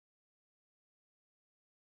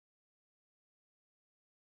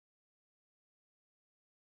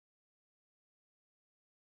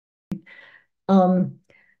Um,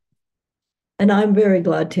 and I'm very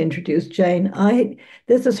glad to introduce Jane.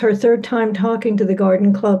 This is her third time talking to the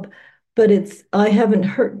Garden Club, but I haven't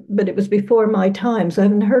heard, but it was before my time, so I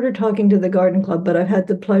haven't heard her talking to the Garden Club, but I've had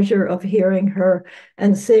the pleasure of hearing her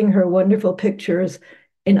and seeing her wonderful pictures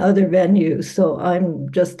in other venues. So I'm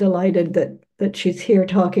just delighted that she's here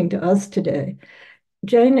talking to us today.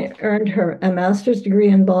 Jane earned a master's degree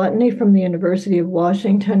in botany from the University of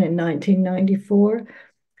Washington in 1994.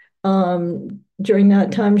 During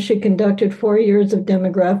that time, she conducted 4 years of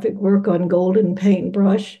demographic work on golden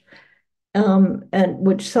paintbrush, and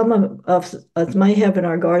which some of us might have in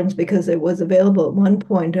our gardens because it was available at one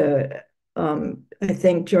point, I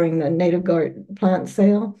think, during the native garden plant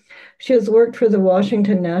sale. She has worked for the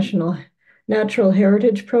Washington National Natural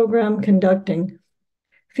Heritage Program, conducting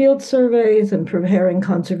field surveys and preparing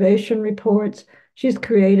conservation reports. She's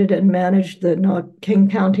created and managed the King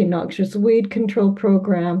County Noxious Weed Control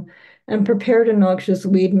Program and prepared a noxious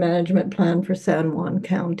weed management plan for San Juan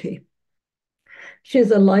County. She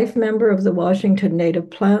is a life member of the Washington Native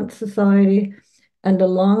Plant Society and a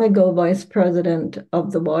long ago vice president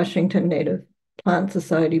of the Washington Native Plant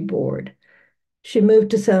Society Board. She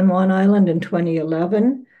moved to San Juan Island in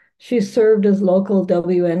 2011. She served as local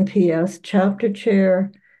WNPS chapter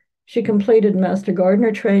chair. She completed Master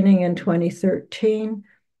Gardener training in 2013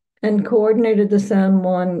 and coordinated the San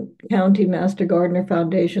Juan County Master Gardener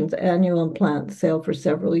Foundation's annual plant sale for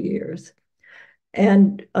several years.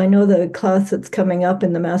 And I know the class that's coming up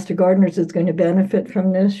in the Master Gardeners is going to benefit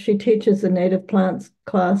from this. She teaches the native plants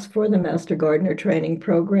class for the Master Gardener training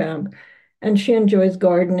program, and she enjoys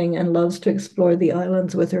gardening and loves to explore the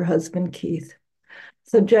islands with her husband, Keith.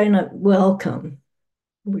 So, Jana, welcome.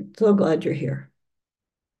 We're so glad you're here.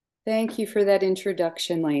 Thank you for that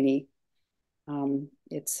introduction, Lainey. Um,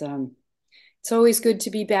 it's um, it's always good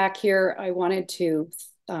to be back here. I wanted to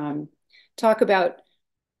talk about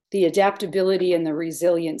the adaptability and the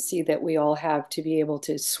resiliency that we all have to be able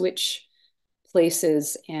to switch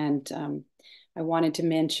places. And I wanted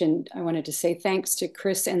to say thanks to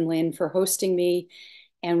Chris and Lynn for hosting me.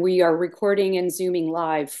 And we are recording and Zooming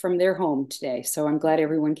live from their home today. So I'm glad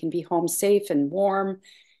everyone can be home safe and warm.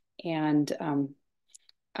 And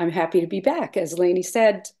I'm happy to be back. As Lainey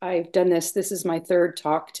said, I've done this. This is my third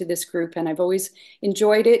talk to this group, and I've always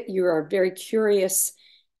enjoyed it. You are very curious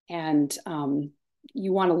and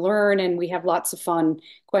you want to learn, and we have lots of fun.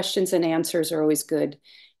 Questions and answers are always good.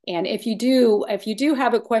 And if you do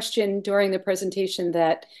have a question during the presentation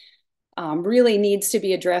that really needs to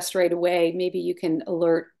be addressed right away, maybe you can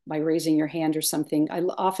alert by raising your hand or something. I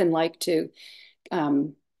often like to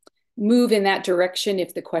move in that direction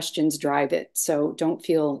if the questions drive it. So don't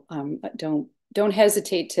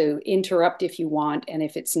hesitate to interrupt if you want, and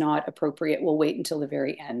if it's not appropriate, we'll wait until the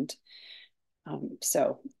very end.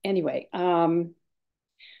 So anyway,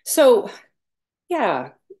 so yeah,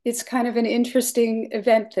 it's kind of an interesting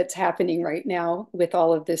event that's happening right now with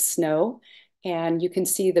all of this snow, and you can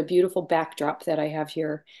see the beautiful backdrop that I have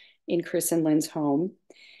here in Chris and Lynn's home.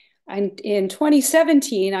 And in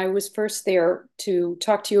 2017, I was first there to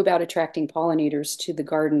talk to you about attracting pollinators to the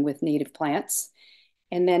garden with native plants.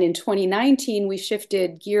 And then in 2019, we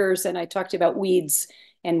shifted gears and I talked about weeds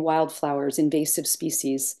and wildflowers, invasive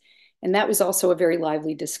species. And that was also a very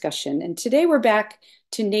lively discussion. And today we're back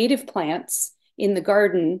to native plants in the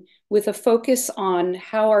garden with a focus on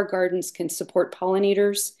how our gardens can support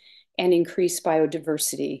pollinators and increase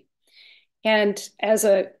biodiversity. And as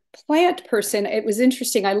a plant person, it was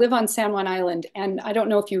interesting. I live on San Juan Island, and I don't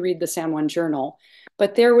know if you read the San Juan Journal,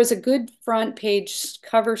 but there was a good front page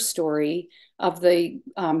cover story of the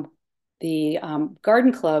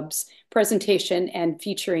Garden Club's presentation and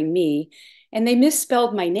featuring me, and they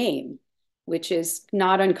misspelled my name, which is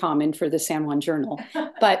not uncommon for the San Juan Journal,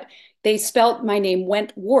 but they spelt my name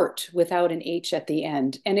Wentworth without an H at the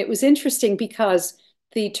end. And it was interesting because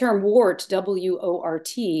the term wort,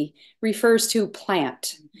 W-O-R-T, refers to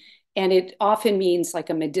plant, and it often means like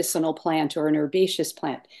a medicinal plant or an herbaceous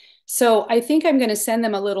plant. So I think I'm going to send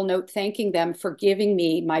them a little note thanking them for giving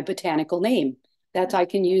me my botanical name that I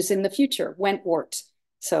can use in the future, Wentworth.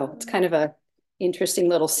 So it's kind of a interesting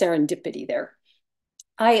little serendipity there.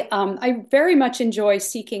 I very much enjoy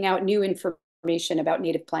seeking out new information about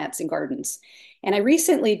native plants and gardens. And I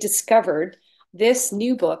recently discovered this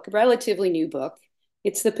new book, relatively new book.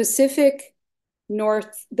 It's the Pacific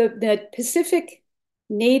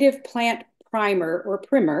Native Plant Primer or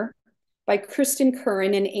Primer by Kristen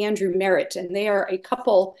Curran and Andrew Merritt. And they are a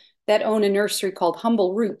couple that own a nursery called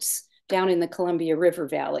Humble Roots down in the Columbia River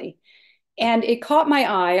Valley. And it caught my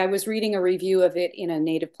eye. I was reading a review of it in a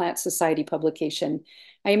Native Plant Society publication.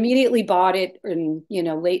 I immediately bought it in,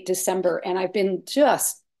 late December, and I've been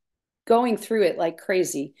just going through it like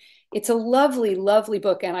crazy. It's a lovely, lovely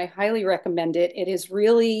book, and I highly recommend it. It has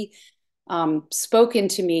really spoken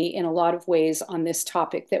to me in a lot of ways on this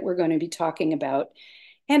topic that we're going to be talking about.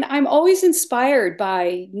 And I'm always inspired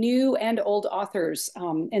by new and old authors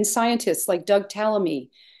and scientists like Doug Tallamy.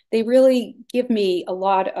 They really give me a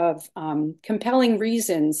lot of compelling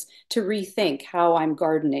reasons to rethink how I'm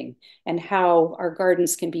gardening and how our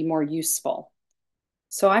gardens can be more useful.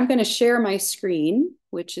 So I'm going to share my screen,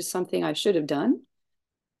 which is something I should have done.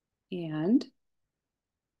 And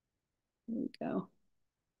here we go.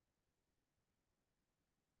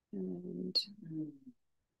 And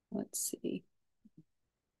let's see.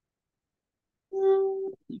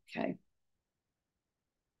 Okay.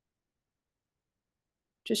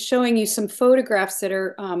 Just showing you some photographs that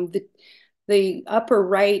are the upper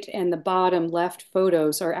right and the bottom left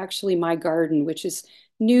photos are actually my garden, which is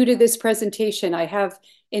new to this presentation. I have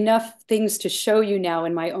enough things to show you now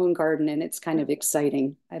in my own garden, and it's kind of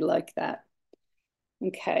exciting. I like that.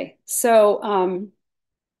 Okay, so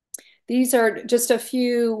these are just a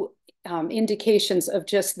few indications of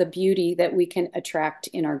just the beauty that we can attract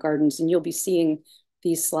in our gardens, and you'll be seeing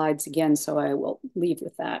these slides again, so I will leave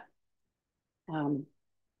with that.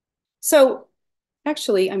 So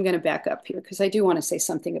actually, I'm going to back up here because I do want to say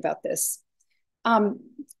something about this.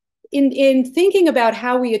 In thinking about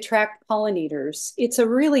how we attract pollinators,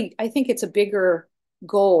 I think it's a bigger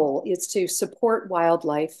goal is to support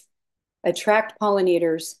wildlife, attract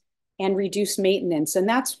pollinators, and reduce maintenance. And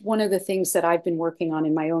that's one of the things that I've been working on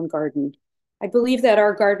in my own garden. I believe that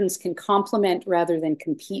our gardens can complement rather than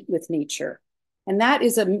compete with nature. And that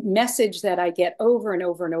is a message that I get over and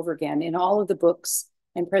over and over again in all of the books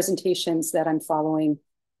and presentations that I'm following.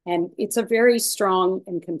 And it's a very strong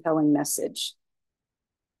and compelling message.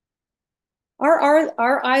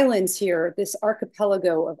 Our islands here, this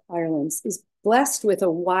archipelago of islands, is blessed with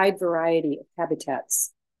a wide variety of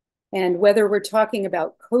habitats. And whether we're talking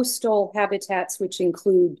about coastal habitats, which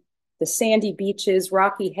include the sandy beaches,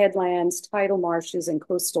 rocky headlands, tidal marshes, and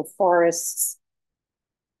coastal forests,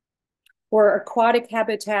 or aquatic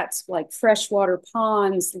habitats like freshwater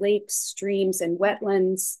ponds, lakes, streams, and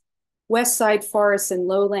wetlands, west side forests and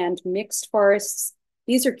lowland mixed forests.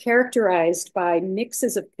 These are characterized by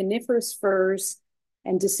mixes of coniferous firs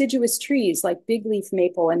and deciduous trees like big leaf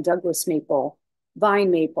maple and Douglas maple, vine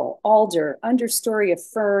maple, alder, understory of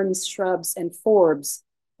ferns, shrubs, and forbs,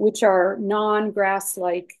 which are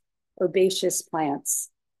non-grass-like herbaceous plants.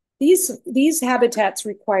 These habitats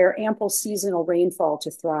require ample seasonal rainfall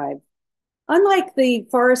to thrive. Unlike the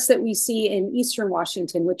forests that we see in eastern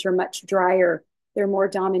Washington, which are much drier, they're more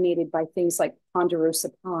dominated by things like ponderosa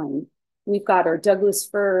pine. We've got our Douglas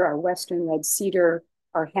fir, our western red cedar,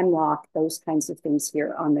 our hemlock, those kinds of things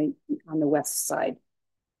here on the west side.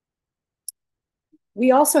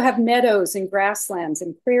 We also have meadows and grasslands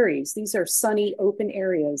and prairies. These are sunny open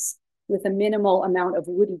areas with a minimal amount of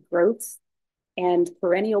woody growth and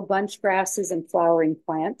perennial bunch grasses and flowering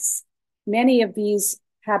plants. Many of these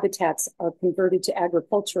habitats are converted to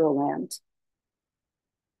agricultural land.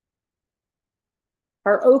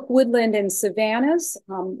 Our oak woodland and savannas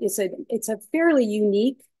it's a fairly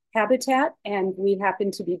unique habitat, and we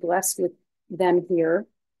happen to be blessed with them here.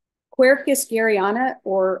 Quercus garryana,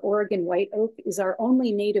 or Oregon white oak, is our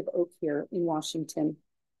only native oak here in Washington,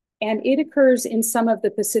 and it occurs in some of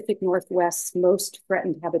the Pacific Northwest's most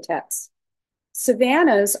threatened habitats.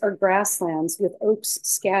 Savannas are grasslands with oaks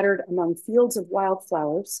scattered among fields of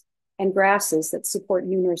wildflowers and grasses that support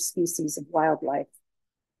numerous species of wildlife.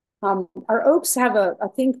 Our oaks have a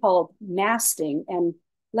thing called masting, and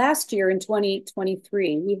last year in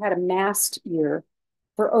 2023, we had a mast year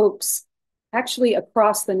for oaks actually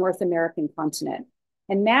across the North American continent.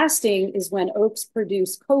 And masting is when oaks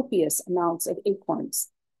produce copious amounts of acorns.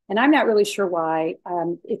 And I'm not really sure why.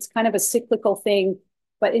 It's kind of a cyclical thing.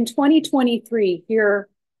 But in 2023, here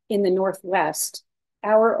in the Northwest,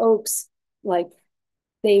 our oaks,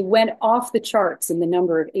 they went off the charts in the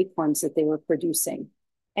number of acorns that they were producing.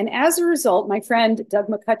 And as a result, my friend Doug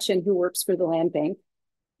McCutcheon, who works for the Land Bank,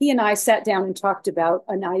 he and I sat down and talked about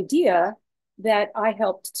an idea that I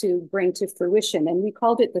helped to bring to fruition, and we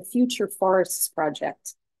called it the Future Forests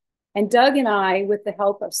Project. And Doug and I, with the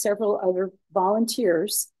help of several other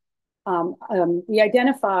volunteers, we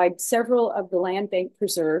identified several of the land bank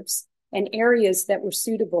preserves and areas that were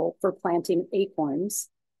suitable for planting acorns.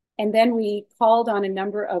 And then we called on a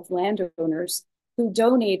number of landowners who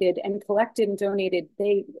donated and collected and donated.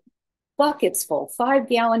 buckets full,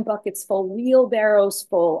 5-gallon buckets full, wheelbarrows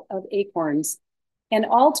full of acorns. And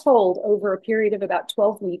all told, over a period of about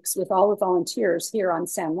 12 weeks with all the volunteers here on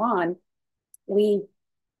San Juan, we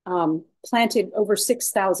planted over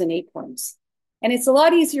 6,000 acorns. And it's a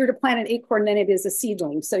lot easier to plant an acorn than it is a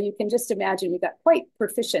seedling. So you can just imagine we got quite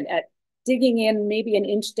proficient at digging in maybe an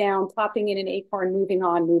inch down, popping in an acorn, moving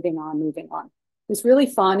on, moving on, moving on. It was really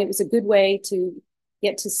fun. It was a good way to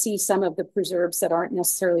get to see some of the preserves that aren't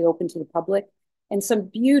necessarily open to the public and some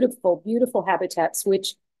beautiful, beautiful habitats,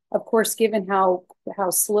 which of course, given how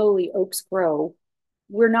slowly oaks grow,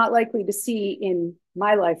 we're not likely to see in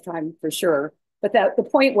my lifetime for sure. But that the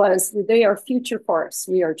point was they are future forests.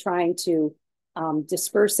 We are trying to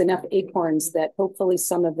disperse enough acorns that hopefully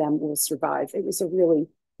some of them will survive. It was a really,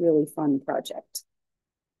 really fun project.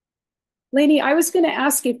 Lainey, I was going to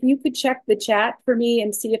ask if you could check the chat for me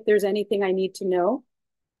and see if there's anything I need to know.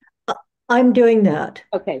 I'm doing that.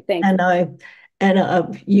 Okay, thank and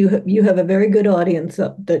you. You have a very good audience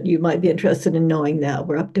that you might be interested in knowing now.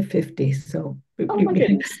 We're up to 50, so Oh my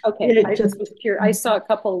goodness. Okay, yeah, I just just was curious. I saw a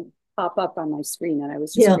couple pop up on my screen and I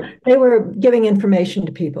was just yeah, curious. they were giving information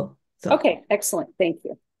to people. So Okay, excellent. Thank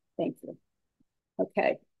you. Thank you.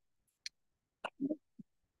 Okay.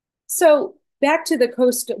 So back to the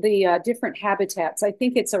coast, the different habitats. I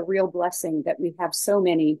think it's a real blessing that we have so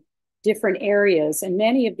many different areas, and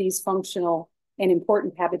many of these functional and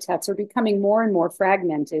important habitats are becoming more and more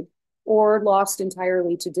fragmented or lost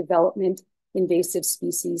entirely to development, invasive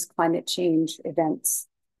species, climate change events.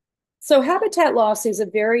 So habitat loss is a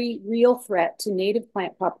very real threat to native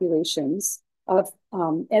plant populations of,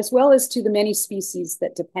 as well as to the many species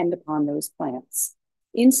that depend upon those plants.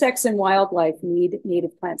 Insects and wildlife need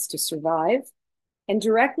native plants to survive, and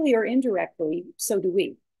directly or indirectly, so do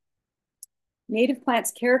we. Native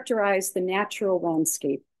plants characterize the natural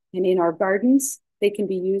landscape, and in our gardens, they can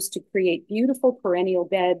be used to create beautiful perennial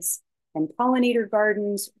beds and pollinator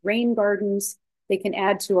gardens, rain gardens. They can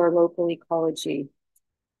add to our local ecology.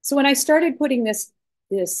 So when I started putting this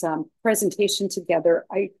presentation together,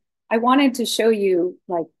 I wanted to show you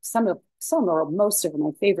like some or most of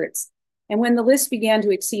my favorites. And when the list began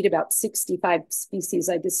to exceed about 65 species,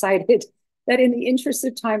 I decided that in the interest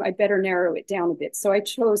of time, I'd better narrow it down a bit. So I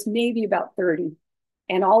chose maybe about 30.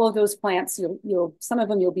 And all of those plants, some of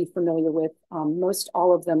them you'll be familiar with. Most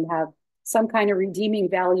all of them have some kind of redeeming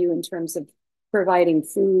value in terms of providing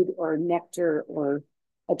food or nectar or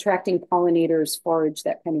attracting pollinators, forage,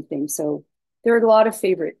 that kind of thing. So there are a lot of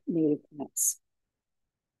favorite native plants.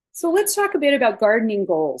 So let's talk a bit about gardening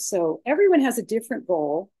goals. So everyone has a different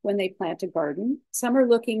goal when they plant a garden. Some are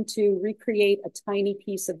looking to recreate a tiny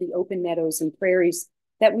piece of the open meadows and prairies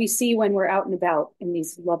that we see when we're out and about in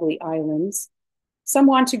these lovely islands. Some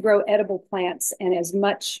want to grow edible plants and as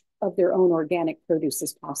much of their own organic produce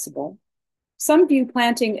as possible. Some view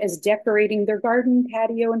planting as decorating their garden,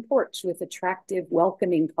 patio, and porch with attractive,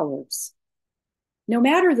 welcoming colors. No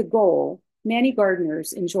matter the goal, many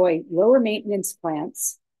gardeners enjoy lower maintenance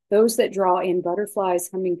plants, those that draw in butterflies,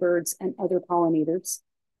 hummingbirds, and other pollinators,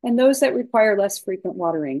 and those that require less frequent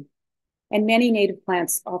watering. And many native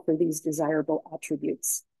plants offer these desirable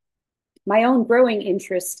attributes. My own growing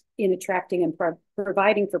interest in attracting and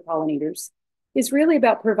providing for pollinators is really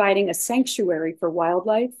about providing a sanctuary for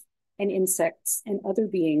wildlife and insects and other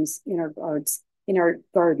beings in our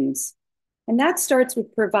gardens. And that starts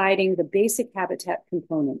with providing the basic habitat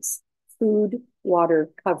components: food, water,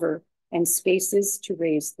 cover, and spaces to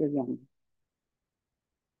raise their young.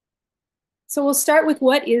 So we'll start with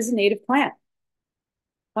what is a native plant.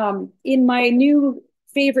 In my new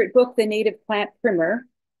favorite book, The Native Plant Primer,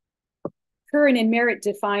 Curran and Merritt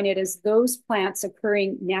define it as those plants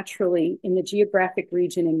occurring naturally in the geographic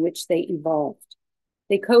region in which they evolved.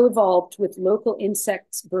 They co-evolved with local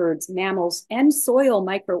insects, birds, mammals, and soil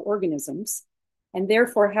microorganisms, and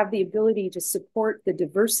therefore have the ability to support the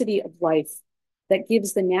diversity of life that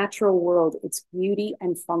gives the natural world its beauty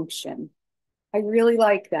and function. I really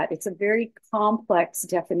like that. It's a very complex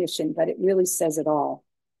definition, but it really says it all.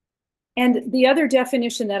 And the other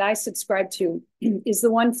definition that I subscribe to is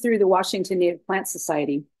the one through the Washington Native Plant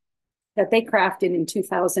Society that they crafted in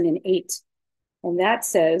 2008. And that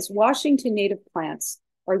says, Washington native plants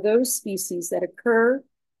are those species that occur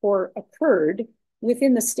or occurred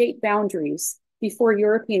within the state boundaries before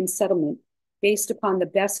European settlement based upon the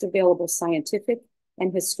best available scientific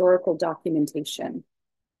and historical documentation.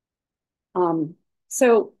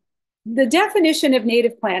 So the definition of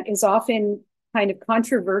native plant is often kind of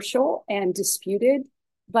controversial and disputed,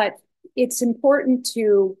 but it's important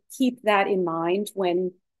to keep that in mind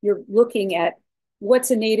when you're looking at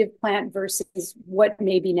what's a native plant versus what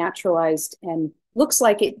may be naturalized and looks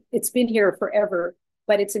like it's been here forever,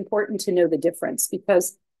 but it's important to know the difference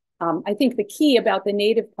because I think the key about the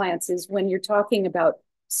native plants is when you're talking about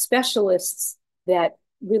specialists that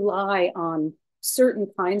rely on certain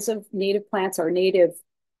kinds of native plants or native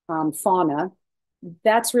fauna,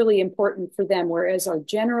 that's really important for them. Whereas our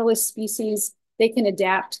generalist species, they can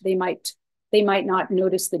adapt. They might not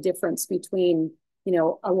notice the difference between,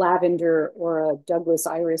 a lavender or a Douglas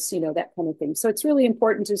iris, that kind of thing. So it's really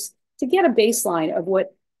important to get a baseline of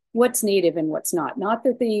what's native and what's not. Not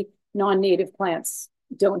that the non-native plants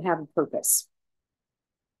don't have a purpose.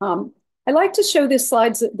 I like to show this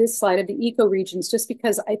slide of the ecoregions just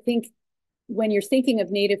because I think when you're thinking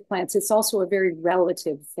of native plants, it's also a very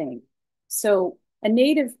relative thing. So a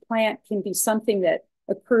native plant can be something that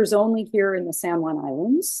occurs only here in the San Juan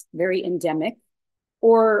Islands, very endemic,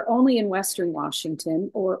 or only in Western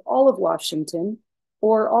Washington, or all of Washington,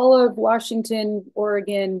 Oregon,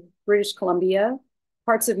 British Columbia,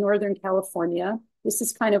 parts of Northern California. This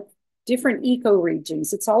is kind of different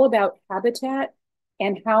ecoregions. It's all about habitat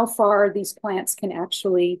and how far these plants can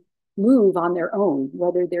actually move on their own,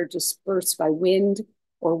 whether they're dispersed by wind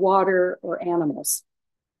or water or animals.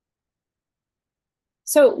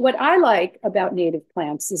 So what I like about native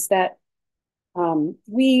plants is that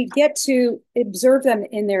we get to observe them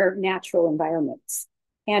in their natural environments.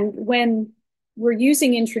 And when we're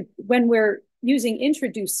using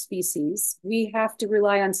introduced species, we have to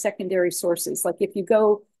rely on secondary sources. Like if you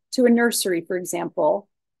go to a nursery, for example,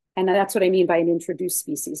 and that's what I mean by an introduced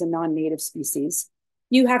species, a non-native species,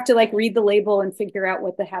 you have to read the label and figure out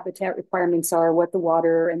what the habitat requirements are, what the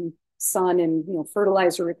water and sun and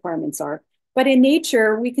fertilizer requirements are. But in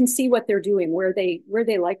nature, we can see what they're doing, where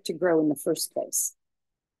they like to grow in the first place.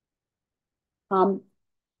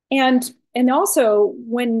 And also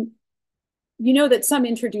when that some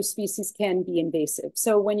introduced species can be invasive.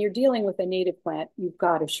 So when you're dealing with a native plant, you've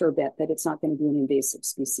got a sure bet that it's not going to be an invasive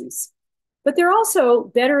species. But they're also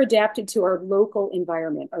better adapted to our local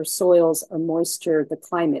environment, our soils, our moisture, the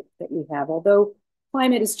climate that we have, although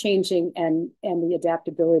climate is changing and the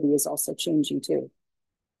adaptability is also changing too.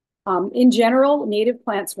 In general, native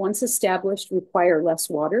plants, once established, require less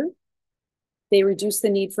water. They reduce the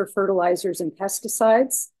need for fertilizers and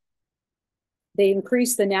pesticides. They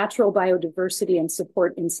increase the natural biodiversity and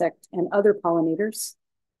support insect and other pollinators.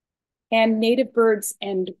 And native birds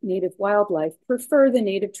and native wildlife prefer the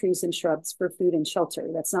native trees and shrubs for food and shelter.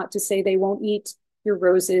 That's not to say they won't eat your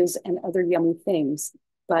roses and other yummy things,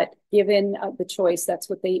 but given the choice, that's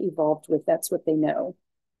what they evolved with, that's what they know.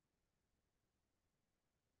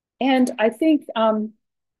 And I think,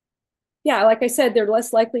 like I said, they're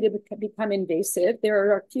less likely to become invasive.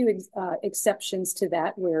 There are a few exceptions to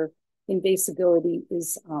that where invasibility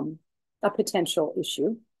is a potential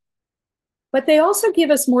issue. But they also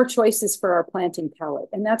give us more choices for our planting palette.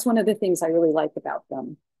 And that's one of the things I really like about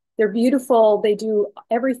them. They're beautiful. They do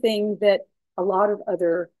everything that a lot of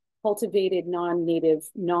other cultivated, non-native,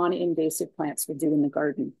 non-invasive plants would do in the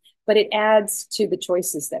garden. But it adds to the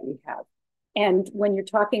choices that we have. And when you're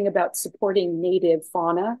talking about supporting native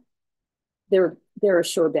fauna, they're a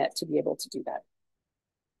sure bet to be able to do that.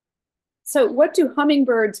 So what do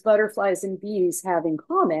hummingbirds, butterflies, and bees have in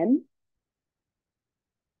common?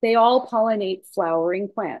 They all pollinate flowering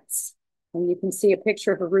plants. And you can see a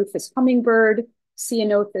picture of a rufous hummingbird,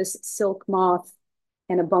 ceanothus silk moth,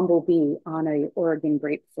 and a bumblebee on an Oregon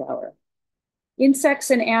grape flower. Insects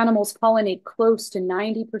and animals pollinate close to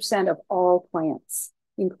 90% of all plants,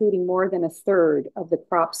 including more than a third of the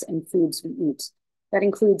crops and foods we eat. That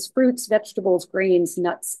includes fruits, vegetables, grains,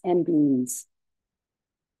 nuts, and beans.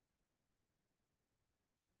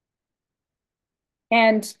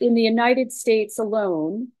 And in the United States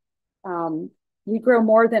alone, we grow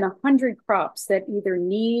more than 100 crops that either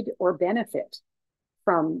need or benefit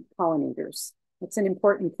from pollinators. It's an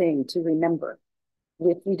important thing to remember.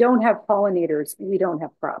 If we don't have pollinators, we don't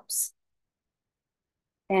have crops.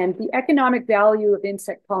 And the economic value of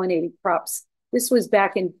insect pollinated crops, this was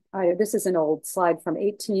back in, this is an old slide from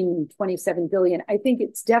 1827 billion. I think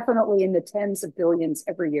it's definitely in the tens of billions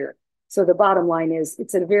every year. So the bottom line is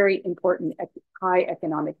it's a very important high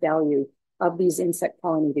economic value of these insect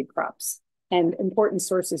pollinated crops and important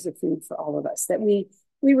sources of food for all of us that we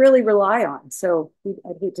really rely on. So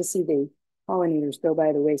I'd hate to see the pollinators go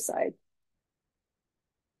by the wayside.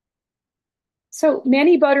 So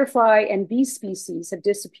many butterfly and bee species have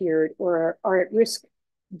disappeared or are at risk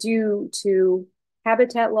due to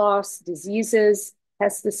habitat loss, diseases,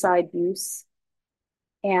 pesticide use,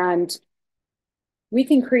 and we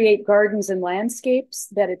can create gardens and landscapes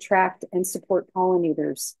that attract and support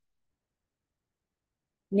pollinators.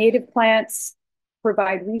 Native plants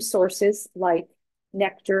provide resources like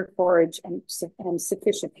nectar, forage, and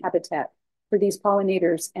sufficient habitat for these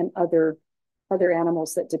pollinators and other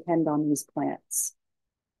animals that depend on these plants.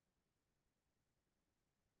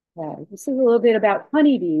 This is a little bit about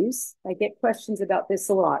honeybees. I get questions about this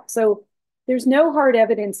a lot. So there's no hard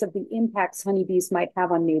evidence of the impacts honeybees might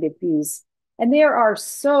have on native bees. And there are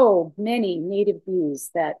so many native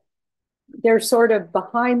bees that they're sort of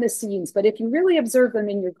behind the scenes. But if you really observe them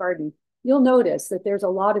in your garden, you'll notice that there's a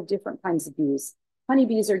lot of different kinds of bees.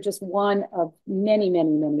 Honeybees are just one of many,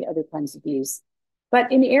 many, many other kinds of bees.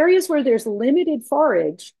 But in areas where there's limited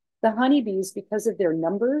forage, the honeybees, because of their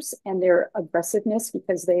numbers and their aggressiveness,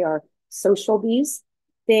 because they are social bees,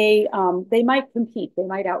 they might compete. They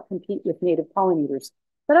might outcompete with native pollinators.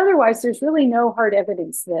 But otherwise, there's really no hard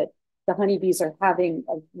evidence that the honeybees are having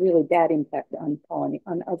a really bad impact on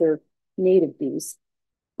other native bees.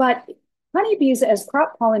 But honeybees as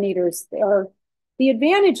crop pollinators, the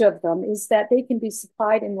advantage of them is that they can be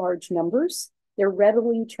supplied in large numbers. They're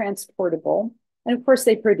readily transportable. And of course,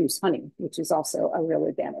 they produce honey, which is also a real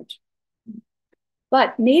advantage.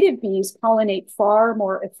 But native bees pollinate far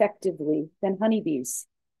more effectively than honeybees.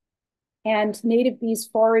 And native bees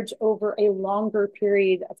forage over a longer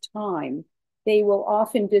period of time. They will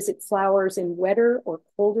often visit flowers in wetter or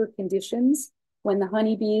colder conditions when the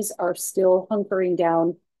honeybees are still hunkering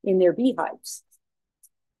down in their beehives.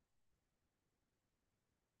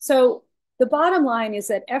 So the bottom line is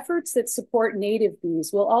that efforts that support native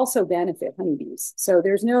bees will also benefit honeybees. So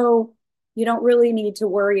you don't really need to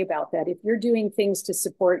worry about that. If you're doing things to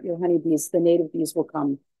support your honeybees, the native bees will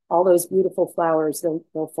come. All those beautiful flowers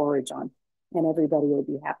they'll forage on, and everybody will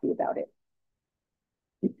be happy about it.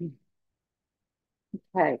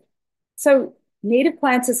 Okay, so native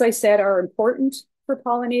plants, as I said, are important for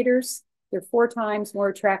pollinators. They're 4 times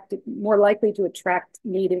more likely to attract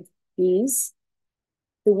native bees.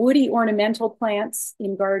 The woody ornamental plants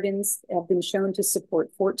in gardens have been shown to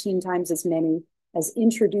support 14 times as many as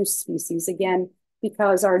introduced species, again,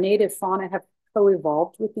 because our native fauna have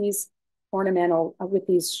co-evolved with these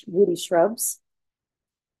woody shrubs.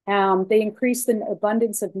 They increase the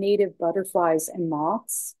abundance of native butterflies and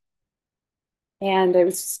moths. And I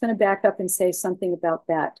was just going to back up and say something about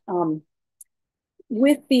that.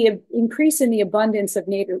 With the increase in the abundance of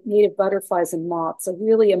native butterflies and moths, a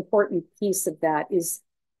really important piece of that is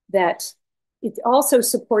that it also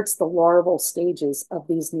supports the larval stages of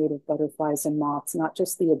these native butterflies and moths, not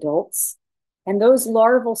just the adults. And those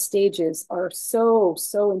larval stages are so,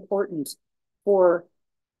 so important for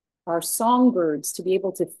our songbirds to be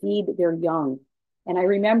able to feed their young. And I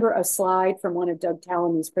remember a slide from one of Doug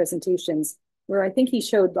Tallamy's presentations where I think he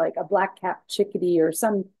showed like a black-capped chickadee or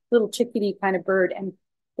some little chickadee kind of bird. And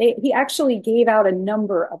he actually gave out a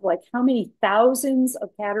number of like how many thousands of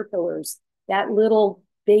caterpillars that little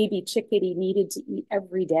baby chickadee needed to eat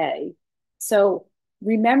every day. So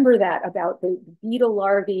remember that about the beetle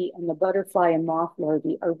larvae and the butterfly and moth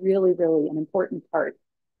larvae are really, really an important part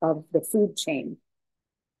of the food chain.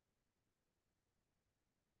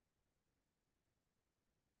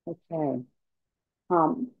 Okay.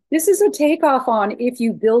 This is a takeoff on if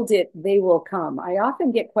you build it, they will come. I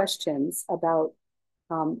often get questions about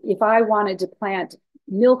if I wanted to plant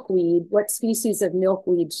milkweed, what species of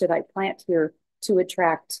milkweed should I plant here to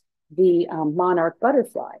attract the monarch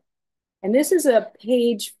butterfly? And this is a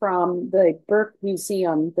page from the Burke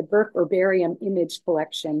Museum, the Burke Herbarium Image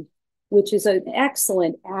Collection, which is an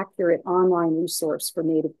excellent, accurate online resource for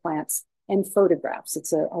native plants and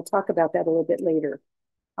photographs. I'll talk about that a little bit later.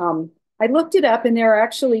 I looked it up, and there are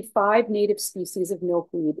actually 5 native species of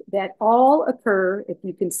milkweed that all occur, if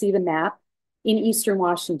you can see the map, in eastern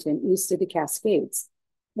Washington, east of the Cascades.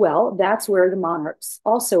 Well, that's where the monarchs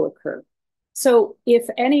also occur. So if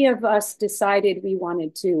any of us decided we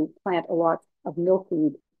wanted to plant a lot of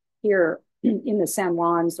milkweed here in the San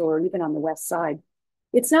Juans or even on the west side,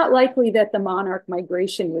 it's not likely that the monarch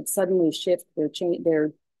migration would suddenly shift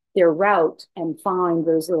their route and find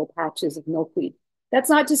those little patches of milkweed. That's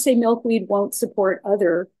not to say milkweed won't support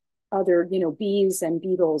other bees and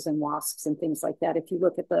beetles and wasps and things like that. If you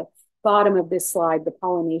look at the bottom of this slide, the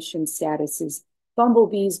pollination status is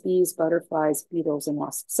bumblebees, bees, butterflies, beetles, and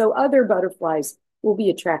wasps. So other butterflies will be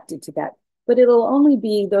attracted to that, but it'll only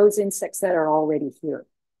be those insects that are already here.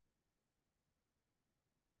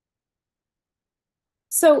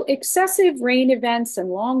 So excessive rain events and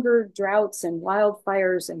longer droughts and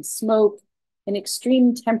wildfires and smoke and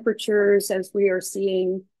extreme temperatures, as we are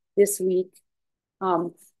seeing this week,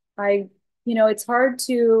 it's hard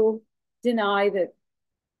to deny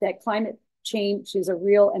that climate change is a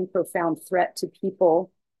real and profound threat to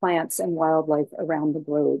people, plants, and wildlife around the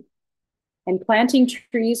globe. And planting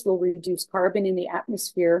trees will reduce carbon in the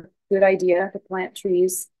atmosphere. Good idea to plant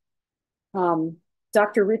trees.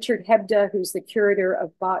 Dr. Richard Hebda, who's the curator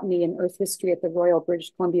of botany and earth history at the Royal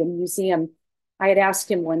British Columbia Museum, I had asked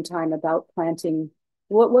him one time about planting.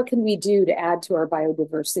 What can we do to add to our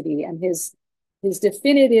biodiversity? And his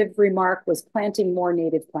definitive remark was planting more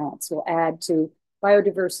native plants will add to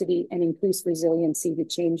biodiversity and increase resiliency to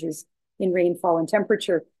changes in rainfall and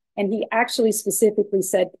temperature. And he actually specifically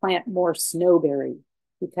said plant more snowberry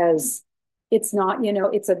because it's not,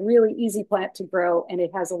 it's a really easy plant to grow and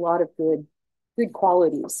it has a lot of good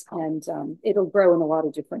qualities, and it'll grow in a lot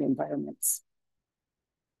of different environments.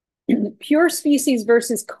 Pure species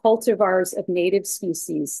versus cultivars of native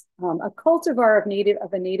species. A cultivar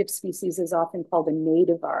of a native species is often called a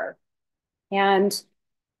nativar. And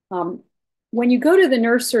when you go to the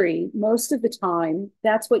nursery, most of the time,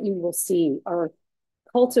 that's what you will see are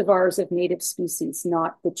cultivars of native species,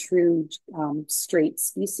 not the true straight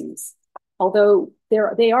species. Although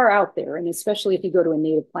they are out there, and especially if you go to a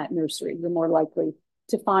native plant nursery, you're more likely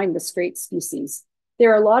to find the straight species.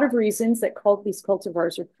 There are a lot of reasons that these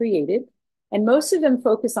cultivars are created, and most of them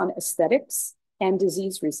focus on aesthetics and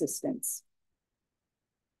disease resistance.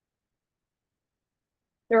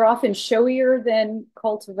 They're often showier than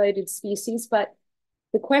cultivated species, but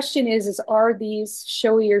the question is are these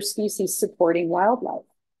showier species supporting wildlife?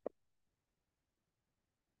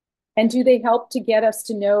 And do they help to get us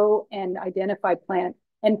to know and identify plant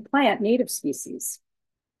native species?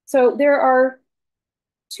 So there are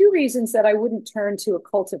two reasons that I wouldn't turn to a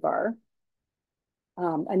cultivar,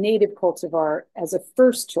 a native cultivar, as a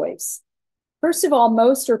first choice. First of all,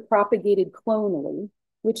 most are propagated clonally,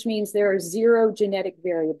 which means there is zero genetic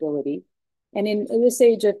variability. And in this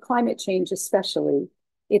age of climate change especially,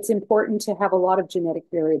 it's important to have a lot of genetic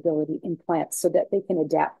variability in plants so that they can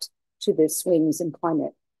adapt to the swings in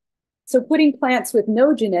climate. So putting plants with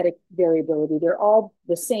no genetic variability, they're all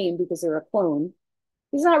the same because they're a clone,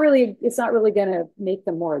 it's not really going to make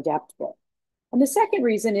them more adaptable. And the second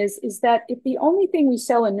reason is that if the only thing we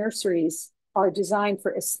sell in nurseries are designed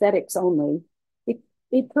for aesthetics only,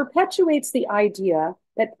 it perpetuates the idea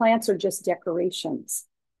that plants are just decorations.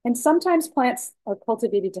 And sometimes plants are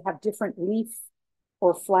cultivated to have different leaf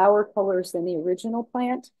or flower colors than the original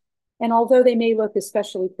plant. And although they may look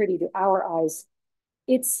especially pretty to our eyes,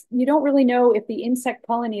 you don't really know if the insect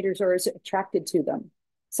pollinators are as attracted to them.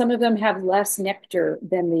 Some of them have less nectar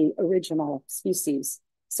than the original species.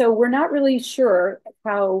 So we're not really sure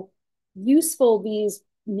how useful these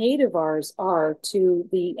nativars are to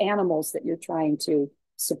the animals that you're trying to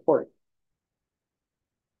support.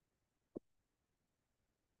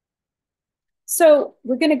 So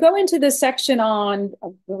we're going to go into this section on a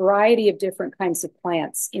variety of different kinds of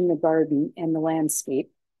plants in the garden and the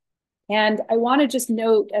landscape. And I want to just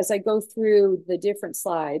note as I go through the different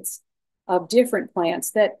slides of different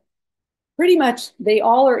plants that pretty much they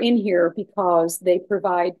all are in here because they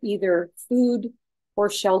provide either food or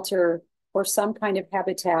shelter or some kind of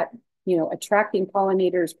habitat, attracting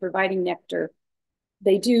pollinators, providing nectar.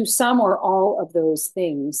 They do some or all of those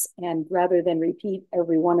things. And rather than repeat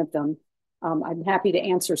every one of them, I'm happy to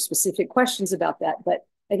answer specific questions about that, but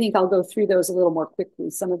I think I'll go through those a little more quickly.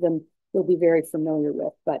 Some of them you'll be very familiar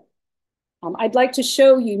with, but I'd like to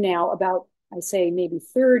show you now about, I say maybe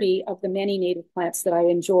 30 of the many native plants that I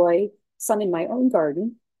enjoy, some in my own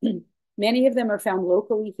garden. Many of them are found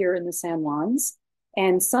locally here in the San Juans,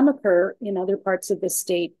 and some occur in other parts of the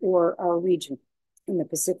state or our region in the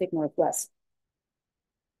Pacific Northwest.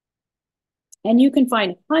 And you can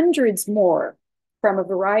find hundreds more from a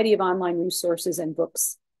variety of online resources and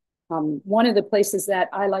books. One of the places that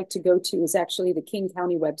I like to go to is actually the King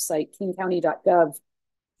County website, kingcounty.gov.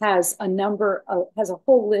 Has a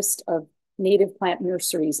whole list of native plant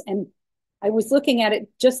nurseries. And I was looking at it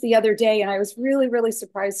just the other day, and I was really, really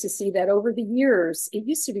surprised to see that over the years, it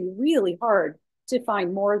used to be really hard to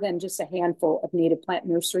find more than just a handful of native plant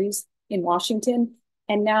nurseries in Washington.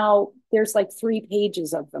 And now there's like 3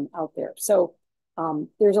 pages of them out there. So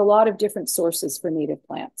there's a lot of different sources for native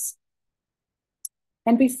plants.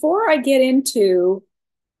 And before I get into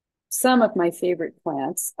some of my favorite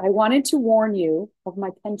plants, I wanted to warn you of my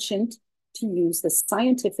penchant to use the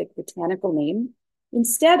scientific botanical name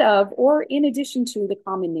instead of or in addition to the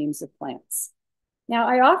common names of plants. Now,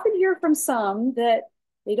 I often hear from some that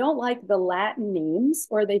they don't like the Latin names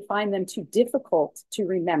or they find them too difficult to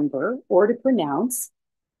remember or to pronounce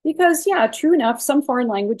because, yeah, true enough, some foreign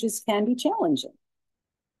languages can be challenging.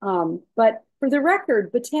 But for the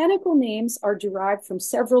record, botanical names are derived from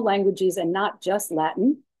several languages and not just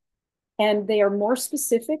Latin. And they are more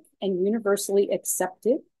specific and universally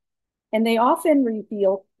accepted. And they often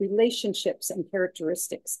reveal relationships and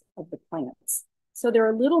characteristics of the plants. So they're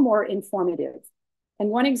a little more informative. And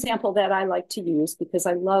one example that I like to use, because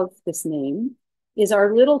I love this name, is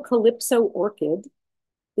our little Calypso orchid.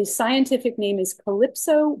 The scientific name is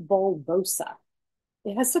Calypso bulbosa.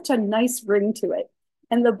 It has such a nice ring to it.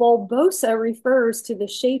 And the bulbosa refers to the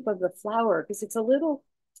shape of the flower because it's a little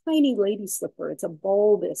tiny lady slipper. It's a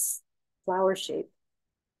bulbous flower shape.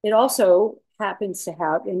 It also happens to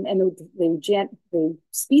have, and the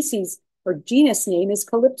species or genus name is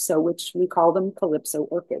Calypso, which we call them Calypso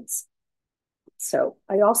orchids. So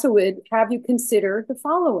I also would have you consider the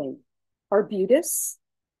following: arbutus,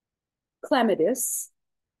 clematis,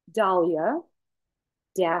 dahlia,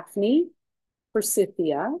 daphne,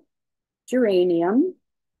 forsythia, geranium,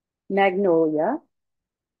 magnolia,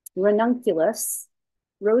 ranunculus,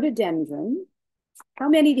 rhododendron. How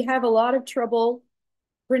many do you have a lot of trouble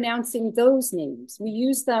pronouncing those names? We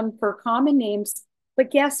use them for common names, but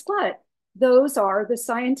guess what? Those are the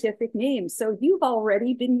scientific names. So you've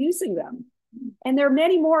already been using them. And there are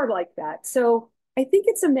many more like that. So I think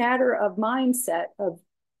it's a matter of mindset of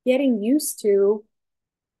getting used to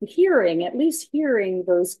hearing, at least hearing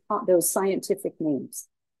those scientific names.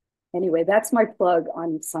 Anyway, that's my plug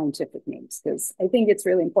on scientific names because I think it's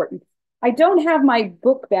really important. I don't have my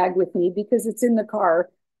book bag with me because it's in the car,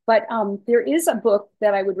 but there is a book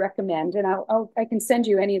that I would recommend, and I can send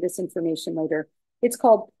you any of this information later. It's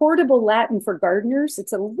called Portable Latin for Gardeners.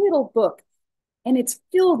 It's a little book, and it's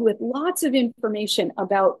filled with lots of information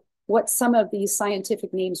about what some of these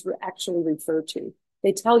scientific names actually refer to.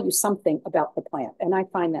 They tell you something about the plant, and I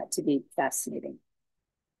find that to be fascinating.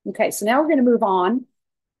 Okay, so now we're going to move on.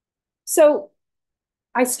 So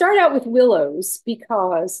I start out with willows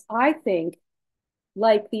because I think,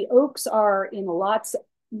 like the oaks are in a lot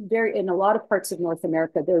of parts of North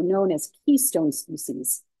America, they're known as keystone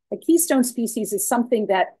species. A keystone species is something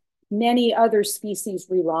that many other species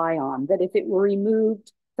rely on, that if it were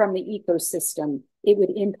removed from the ecosystem, it would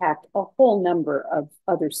impact a whole number of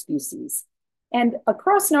other species. And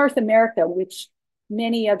across North America, which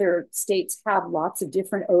many other states have lots of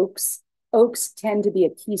different oaks, oaks tend to be a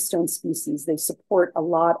keystone species. They support a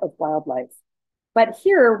lot of wildlife. But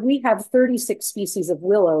here we have 36 species of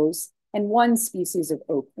willows and 1 species of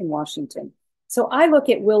oak in Washington. So I look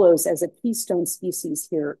at willows as a keystone species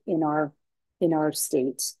here in our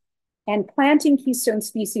state. And planting keystone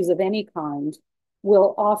species of any kind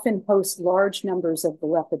will often host large numbers of the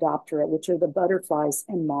Lepidoptera, which are the butterflies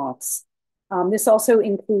and moths. This also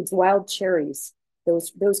includes wild cherries,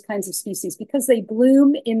 those kinds of species, because they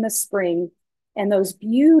bloom in the spring, and those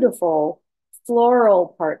beautiful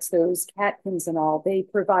floral parts, those catkins and all, they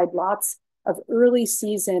provide lots of early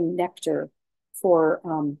season nectar for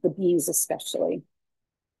the bees especially.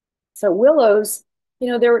 So willows,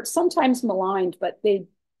 they're sometimes maligned, but they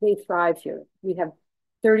thrive here. We have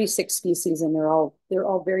 36 species, and they're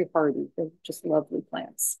all very hardy. They're just lovely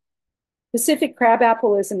plants. Pacific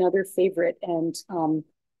crabapple is another favorite, and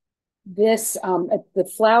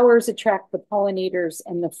the flowers attract the pollinators,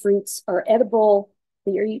 and the fruits are edible.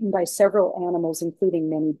 They are eaten by several animals, including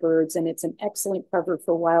many birds, and it's an excellent cover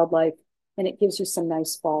for wildlife, and it gives you some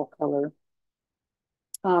nice fall color.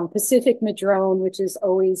 Pacific madrone, which is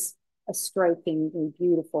always a strikingly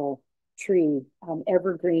beautiful tree,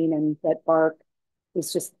 evergreen, and that bark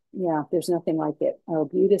is just, yeah, there's nothing like it.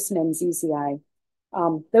 Arbutus menziesii.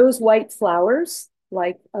 Those white flowers,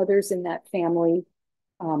 like others in that family,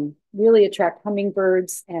 really attract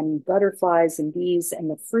hummingbirds and butterflies and bees, and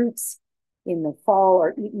the fruits in the fall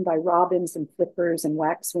are eaten by robins and flippers and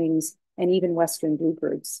waxwings and even western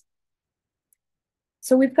bluebirds.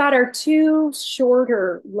 So we've got our 2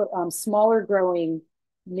 shorter, smaller growing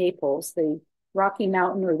maples, the Rocky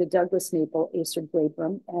Mountain or the Douglas maple, Acer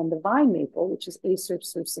glabrum, and the vine maple, which is Acer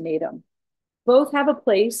circinatum. Both have a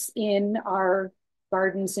place in our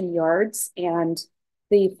gardens and yards. And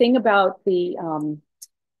the thing about the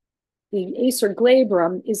Acer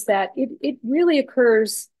glabrum is that it really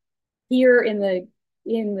occurs here in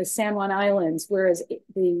the San Juan Islands, whereas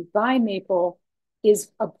the vine maple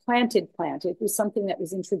is a planted plant. It was something that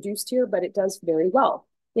was introduced here, but it does very well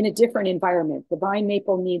in a different environment. The vine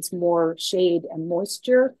maple needs more shade and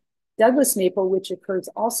moisture. Douglas maple, which occurs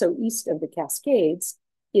also east of the Cascades,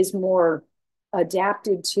 is more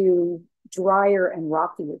adapted to drier and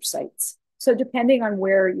rockier sites. So depending on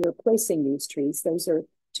where you're placing these trees, those are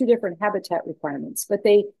 2 different habitat requirements, but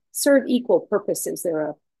they serve equal purposes.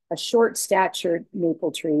 They're a short statured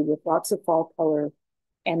maple tree with lots of fall color,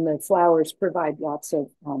 and the flowers provide lots of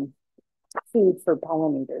food for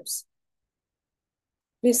pollinators.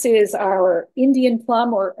 This is our Indian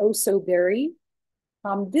plum or oso berry.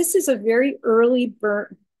 This is a very early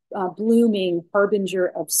blooming harbinger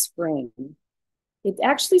of spring. It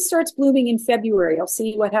actually starts blooming in February. I'll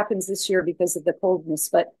see what happens this year because of the coldness,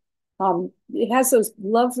 but it has those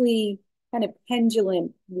lovely kind of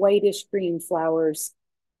pendulum whitish green flowers.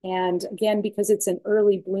 And again, because it's an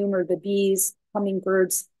early bloomer, the bees,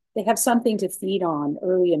 hummingbirds, they have something to feed on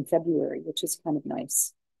early in February, which is kind of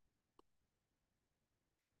nice.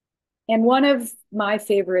 And one of my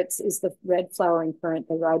favorites is the red flowering currant,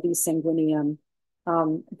 the Ribes sanguineum.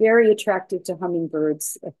 Very attractive to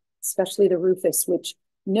hummingbirds, especially the rufous, which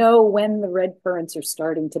know when the red currants are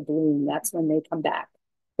starting to bloom. That's when they come back.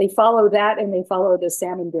 They follow that and they follow the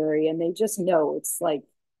salmonberry, and they just know it's like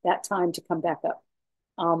that time to come back up.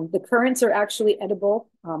 The currants are actually edible.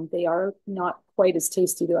 They are not quite as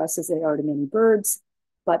tasty to us as they are to many birds,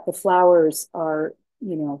 but the flowers are,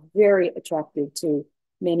 very attractive to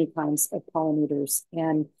many kinds of pollinators.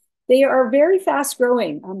 And they are very fast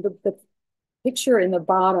growing. The picture in the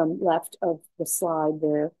bottom left of the slide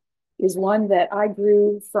there is one that I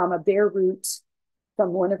grew from a bare root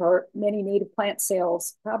from one of our many native plant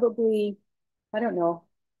sales, probably, I don't know,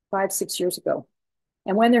 5, 6 years ago.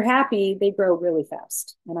 And when they're happy, they grow really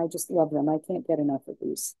fast. And I just love them. I can't get enough of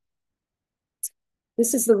these.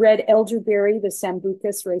 This is the red elderberry, the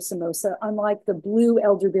Sambucus racemosa. Unlike the blue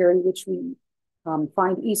elderberry, which we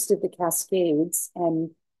find east of the Cascades and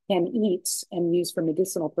can eat and use for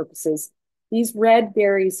medicinal purposes, these red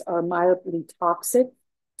berries are mildly toxic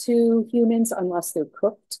to humans unless they're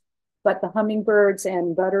cooked. But the hummingbirds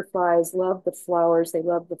and butterflies love the flowers. They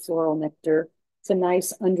love the floral nectar. It's a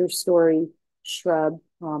nice understory shrub.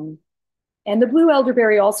 And the blue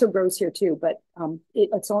elderberry also grows here too, but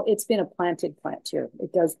it's been a planted plant here.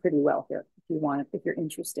 It does pretty well here if you want it, if you're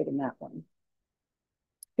interested in that one.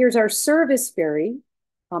 Here's our serviceberry.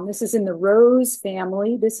 This is in the rose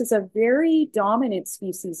family. This is a very dominant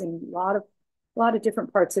species in a lot of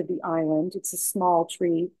different parts of the island. It's a small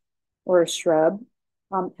tree or a shrub.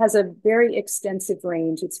 Has a very extensive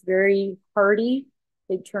range. It's very hardy.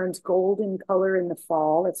 It turns golden color in the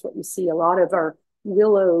fall. That's what you see. A lot of our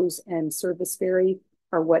willows and serviceberry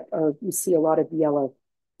are what you see a lot of yellow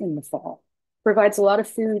in the fall. Provides a lot of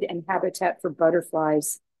food and habitat for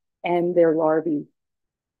butterflies and their larvae.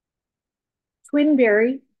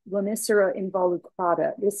 Twinberry, Lonicera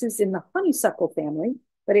involucrata. This is in the honeysuckle family,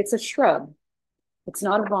 but it's a shrub. It's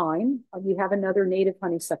not a vine. We have another native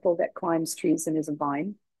honeysuckle that climbs trees and is a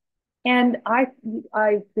vine. And I've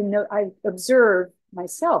observed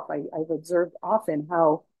myself, I've observed often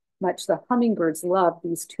how much the hummingbirds love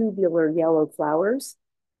these tubular yellow flowers,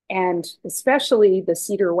 and especially the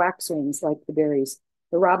cedar waxwings like the berries.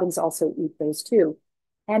 The robins also eat those too.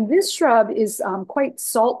 And this shrub is quite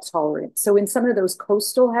salt tolerant. So in some of those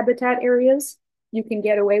coastal habitat areas, you can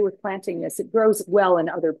get away with planting this. It grows well in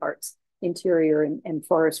other parts, interior and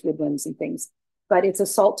forest woodlands and things, but it's a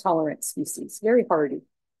salt tolerant species, very hardy.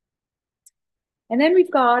 And then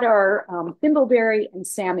we've got our thimbleberry and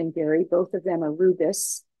salmonberry. Both of them are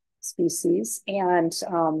rubus species. And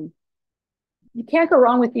you can't go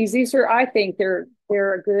wrong with these. These are, I think, they're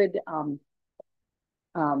a good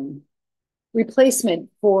replacement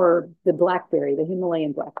for the blackberry, the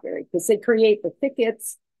Himalayan blackberry, because they create the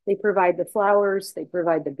thickets, they provide the flowers, they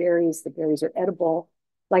provide the berries. The berries are edible.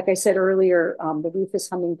 Like I said earlier, the rufous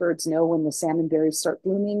hummingbirds know when the salmonberries start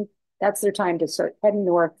blooming. That's their time to start heading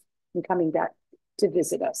north and coming back to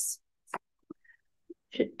visit us.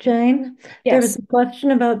 Jane, there was Yes. a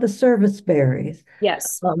question about the service berries.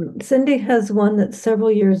 Yes. Cindy has one that's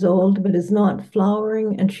several years old but is not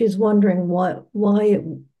flowering, and she's wondering why it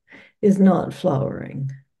is not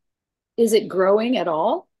flowering. Is it growing at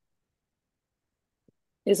all?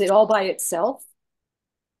 Is it all by itself?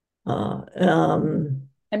 Uh, um,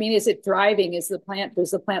 I mean, is it thriving? Does the plant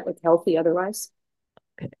look healthy otherwise?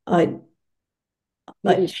 I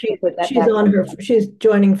Maybe put that she's back on her, she's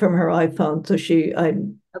joining from her iPhone, so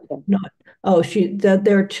I'm Okay. not. Oh,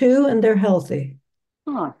 they're two and they're healthy.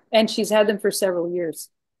 Huh. And she's had them for several years.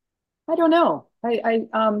 I don't know.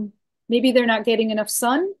 Maybe they're not getting enough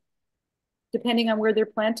sun, depending on where they're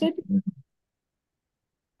planted.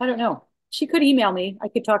 I don't know. She could email me. I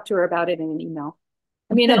could talk to her about it in an email.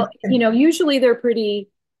 I mean, usually they're pretty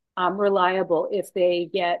reliable if they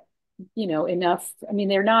get, enough. I mean,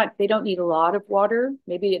 they don't need a lot of water.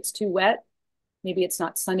 Maybe it's too wet. Maybe it's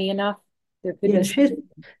not sunny enough. There could Yeah, be.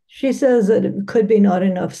 she says that it could be not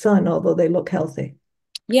enough sun, although they look healthy.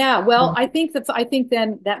 Yeah, well, I think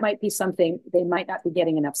then that might be something they might not be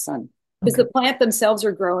getting enough sun because Okay. the plant themselves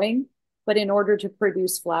are growing, but in order to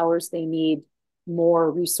produce flowers, they need more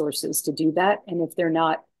resources to do that. And if they're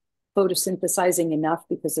not photosynthesizing enough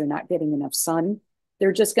because they're not getting enough sun,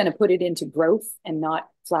 They're just going to put it into growth and not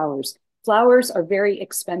flowers. Flowers are very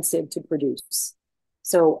expensive to produce.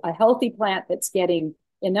 So a healthy plant that's getting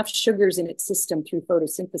enough sugars in its system through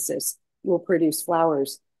photosynthesis will produce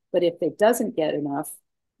flowers. But if it doesn't get enough,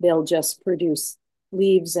 they'll just produce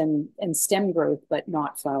leaves and stem growth, but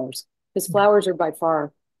not flowers. Because flowers are by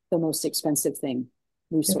far the most expensive thing,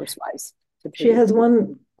 resource wise, to She produce. has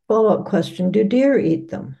one follow-up question. Do deer eat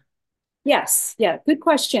them? Yes, yeah, good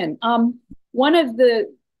question. One of the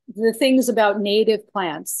things about native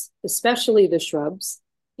plants, especially the shrubs,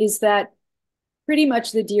 is that pretty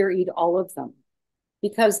much the deer eat all of them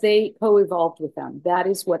because they co-evolved with them. That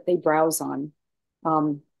is what they browse on.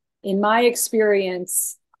 In my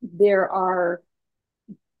experience, there are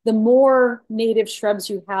the more native shrubs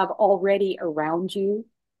you have already around you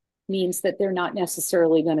means that they're not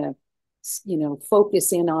necessarily going to,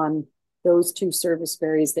 focus in on those two service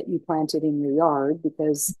berries that you planted in your yard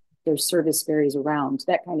because there's service berries around,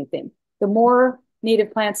 that kind of thing. The more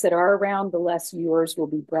native plants that are around, the less yours will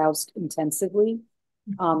be browsed intensively.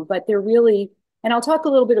 But they're really, and I'll talk a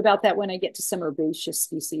little bit about that when I get to some herbaceous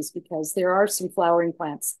species, because there are some flowering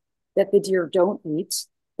plants that the deer don't eat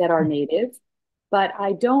that are native. But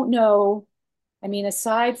I don't know, I mean,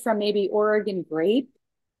 aside from maybe Oregon grape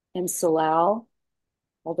and salal,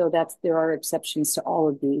 although there are exceptions to all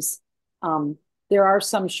of these, there are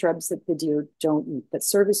some shrubs that the deer don't eat, but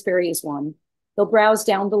serviceberry is one. They'll browse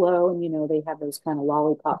down below and, they have those kind of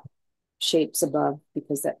lollipop shapes above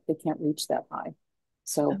because they can't reach that high.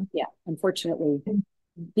 So yeah, unfortunately,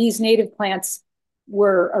 these native plants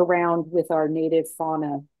were around with our native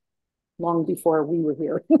fauna long before we were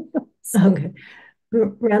here. So. Okay.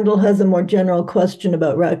 Randall has a more general question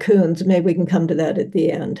about raccoons. Maybe we can come to that at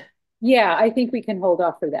the end. Yeah, I think we can hold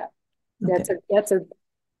off for that. Okay.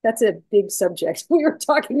 That's a big subject. We were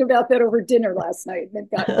talking about that over dinner last night, and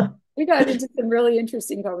we got into some really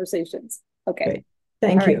interesting conversations. Okay. Great.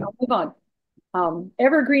 Thank All right, you. I'll move on.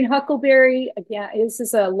 Evergreen huckleberry, again, this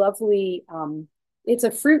is a lovely, it's a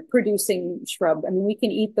fruit producing shrub. I mean, we can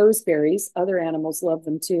eat those berries. Other animals love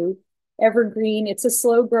them too. Evergreen, it's a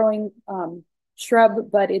slow growing shrub,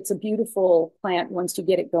 but it's a beautiful plant once you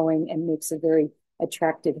get it going and makes a very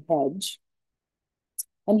attractive hedge.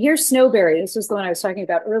 And here's snowberry. This was the one I was talking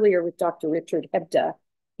about earlier with Dr. Richard Hebda.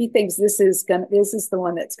 He thinks this is the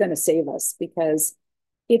one that's going to save us because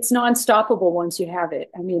it's non-stoppable once you have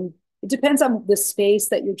it. I mean, it depends on the space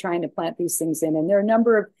that you're trying to plant these things in. And there are a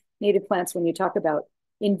number of native plants when you talk about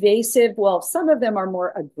invasive. Well, some of them are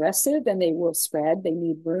more aggressive and they will spread. They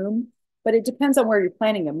need room, but it depends on where you're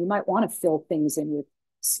planting them. You might want to fill things in with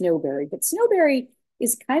snowberry, but snowberry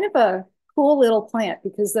is kind of a cool little plant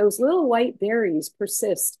because those little white berries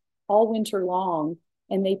persist all winter long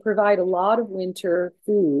and they provide a lot of winter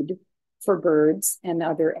food for birds and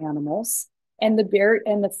other animals. And the berry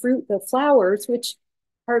and the fruit, the flowers, which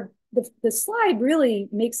are the slide really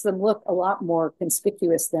makes them look a lot more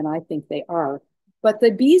conspicuous than I think they are. But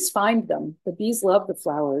the bees find them. The bees love the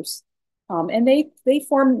flowers. And they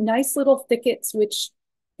form nice little thickets, which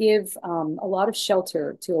give a lot of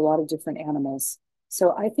shelter to a lot of different animals.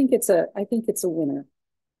 So I think it's a winner.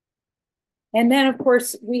 And then of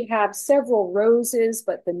course we have several roses,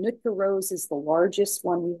 but the Nootka rose is the largest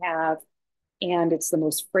one we have, and it's the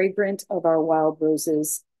most fragrant of our wild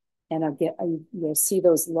roses. And you'll see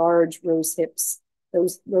those large rose hips.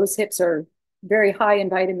 Those rose hips are very high in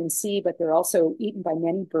vitamin C, but they're also eaten by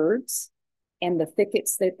many birds. And the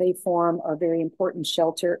thickets that they form are very important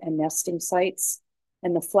shelter and nesting sites.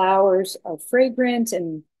 And the flowers are fragrant,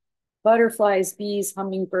 and butterflies, bees,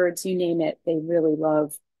 hummingbirds, you name it, they really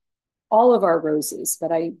love all of our roses.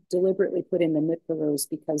 But I deliberately put in the Nootka rose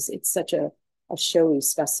because it's such a showy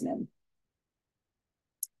specimen.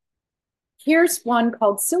 Here's one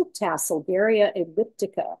called silk tassel, Garrya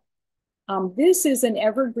elliptica. This is an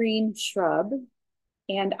evergreen shrub,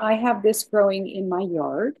 and I have this growing in my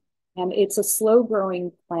yard, and it's a slow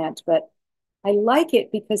growing plant, but I like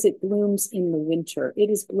it because it blooms in the winter. It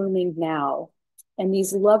is blooming now, and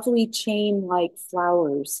these lovely chain-like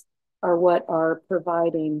flowers are what are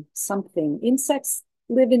providing something. Insects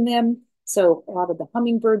live in them, so a lot of the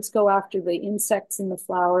hummingbirds go after the insects in the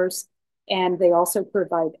flowers. And they also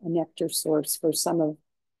provide a nectar source for some of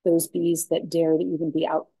those bees that dare to even be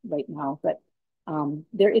out right now. But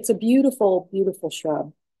it's a beautiful, beautiful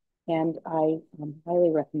shrub, and I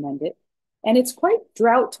highly recommend it. And it's quite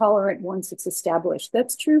drought tolerant once it's established.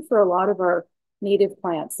 That's true for a lot of our native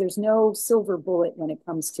plants. There's no silver bullet when it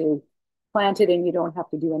comes to plant it and you don't have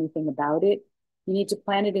to do anything about it. You need to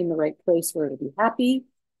plant it in the right place where it'll be happy,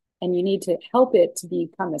 and you need to help it to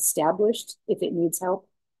become established if it needs help.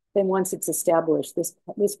 Then once it's established,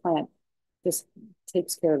 this plant just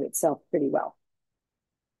takes care of itself pretty well.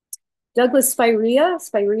 Douglas spirea,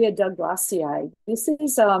 Spirea douglasii. This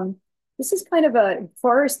is kind of a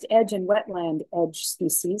forest edge and wetland edge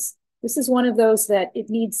species. This is one of those that it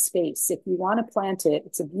needs space. If you want to plant it,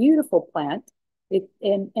 it's a beautiful plant.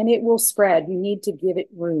 And it will spread. You need to give it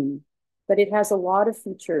room. But it has a lot of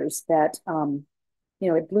features that,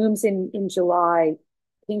 it blooms in July,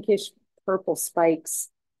 pinkish purple spikes,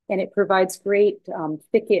 and it provides great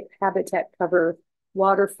thicket habitat cover,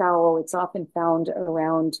 waterfowl. It's often found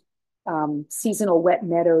around seasonal wet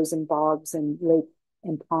meadows and bogs and lake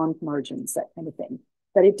and pond margins, that kind of thing.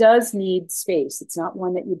 But it does need space. It's not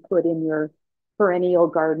one that you put in your perennial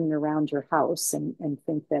garden around your house and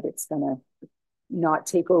think that it's going to not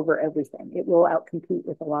take over everything. It will outcompete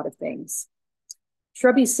with a lot of things.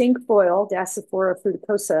 Shrubby cinquefoil, Dasyphora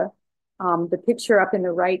fruticosa. The picture up in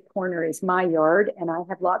the right corner is my yard, and I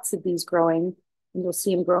have lots of these growing, and you'll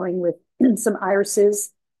see them growing with some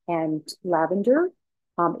irises and lavender.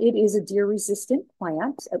 It is a deer-resistant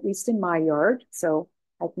plant, at least in my yard, so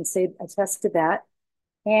I can attest to that.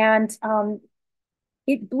 And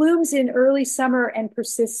it blooms in early summer and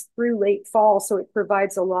persists through late fall, so it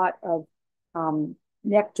provides a lot of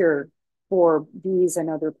nectar for bees and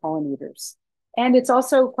other pollinators. And it's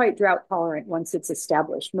also quite drought tolerant once it's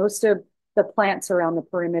established. Most of the plants around the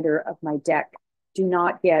perimeter of my deck do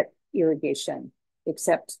not get irrigation,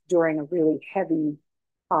 except during a really heavy,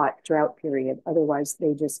 hot drought period. Otherwise,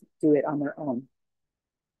 they just do it on their own.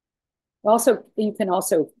 Also, you can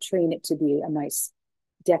also train it to be a nice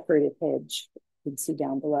decorative hedge. You can see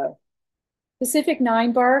down below. Pacific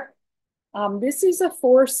ninebark. This is a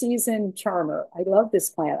 4-season charmer. I love this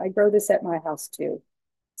plant. I grow this at my house too.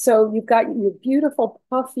 So you've got your beautiful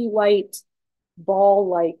puffy white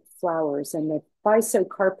ball-like flowers and the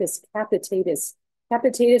Physocarpus capitatus.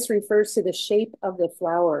 Capitatus refers to the shape of the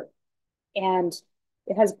flower. And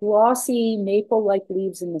it has glossy maple-like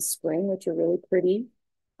leaves in the spring, which are really pretty.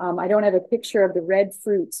 I don't have a picture of the red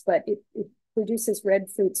fruits, but it produces red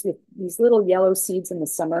fruits with these little yellow seeds in the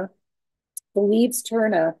summer. The leaves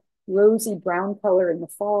turn a rosy brown color in the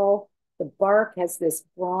fall. The bark has this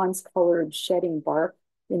bronze-colored shedding bark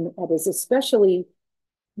that is especially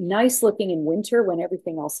nice looking in winter when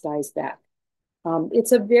everything else dies back.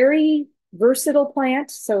 It's a very versatile plant,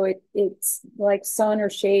 so it's like sun or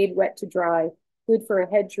shade, wet to dry, good for a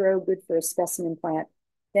hedgerow, good for a specimen plant,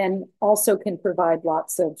 then also can provide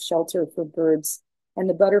lots of shelter for birds, and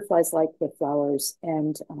the butterflies like the flowers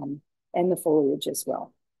and the foliage as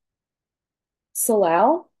well.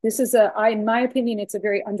 Salal, this is in my opinion, it's a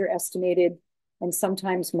very underestimated and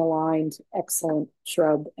sometimes maligned, excellent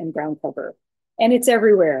shrub and ground cover. And it's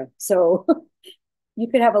everywhere. So you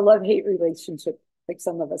could have a love-hate relationship like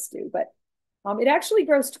some of us do. But it actually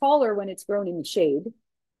grows taller when it's grown in the shade,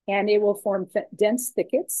 and it will form dense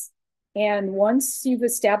thickets. And once you've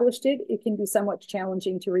established it, it can be somewhat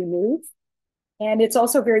challenging to remove. And it's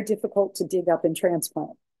also very difficult to dig up and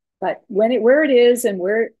transplant. But where it is and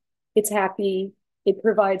where it's happy, it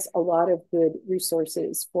provides a lot of good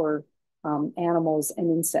resources for animals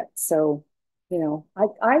and insects. So,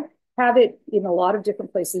 I have it in a lot of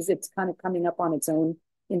different places. It's kind of coming up on its own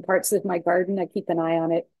in parts of my garden. I keep an eye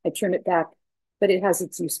on it. I trim it back, but it has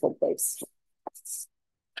its useful place.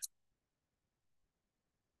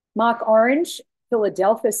 Mock orange,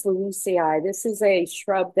 Philadelphus lewisii. This is a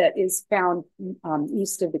shrub that is found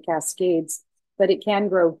east of the Cascades, but it can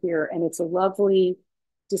grow here, and it's a lovely,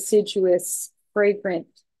 deciduous, fragrant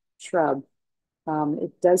shrub.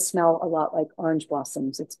 It does smell a lot like orange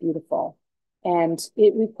blossoms. It's beautiful. And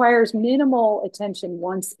it requires minimal attention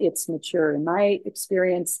once it's mature. In my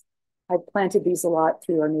experience, I've planted these a lot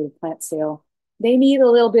through our native plant sale. They need a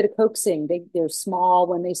little bit of coaxing. They're small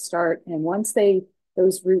when they start. And once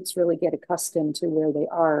those roots really get accustomed to where they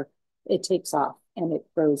are, it takes off and it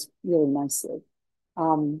grows really nicely.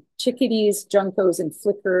 Chickadees, juncos, and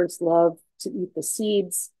flickers love to eat the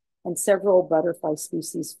seeds, and several butterfly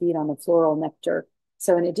species feed on the floral nectar.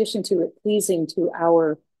 So in addition to it pleasing to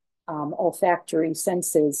our olfactory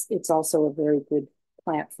senses, it's also a very good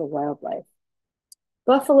plant for wildlife.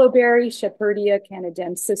 Buffalo berry, Shepherdea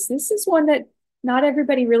canadensis. This is one that not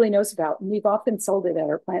everybody really knows about, and we've often sold it at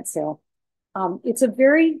our plant sale. It's a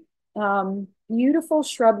very beautiful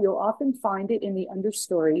shrub. You'll often find it in the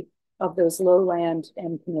understory of those lowland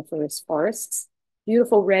and coniferous forests.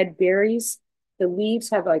 Beautiful red berries. The leaves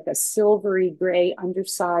have like a silvery gray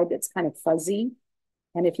underside that's kind of fuzzy.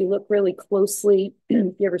 And if you look really closely,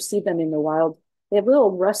 if you ever see them in the wild, they have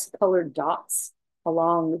little rust-colored dots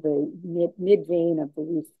along the mid vein of the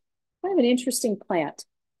leaf. Kind of an interesting plant.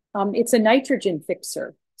 It's a nitrogen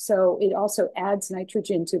fixer. So it also adds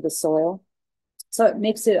nitrogen to the soil. So it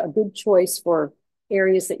makes it a good choice for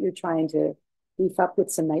areas that you're trying to beef up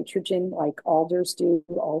with some nitrogen, like alders do.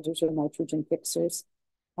 Alders are nitrogen fixers.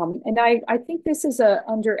 And I think this is a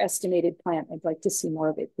underestimated plant. I'd like to see more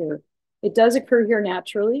of it here. It does occur here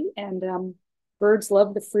naturally, and birds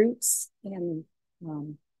love the fruits, and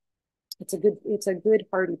um, it's a good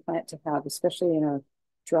hardy plant to have, especially in our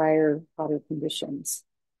drier, hotter conditions.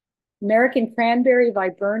 American cranberry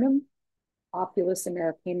viburnum, Opulus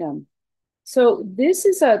americanum. So this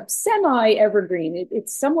is a semi-evergreen.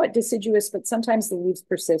 It's somewhat deciduous, but sometimes the leaves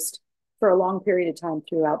persist for a long period of time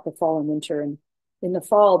throughout the fall and winter. And in the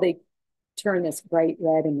fall, they turn this bright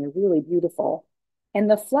red and they're really beautiful. And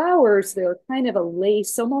the flowers, they're kind of a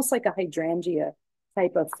lace, almost like a hydrangea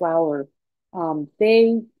type of flower.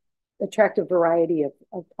 They attract a variety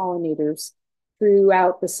of pollinators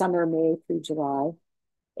throughout the summer, May through July.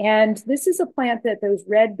 And this is a plant that those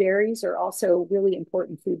red berries are also really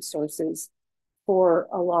important food sources for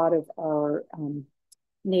a lot of our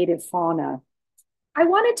native fauna. I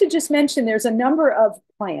wanted to just mention there's a number of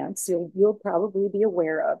plants you'll probably be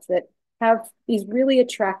aware of that have these really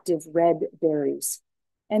attractive red berries.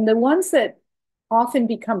 And the ones that often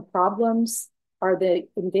become problems are the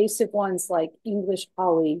invasive ones like English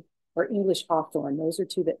holly or English hawthorn. Those are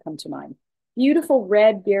two that come to mind. Beautiful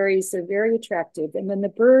red berries, they're very attractive. And when the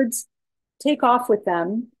birds take off with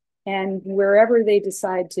them, and wherever they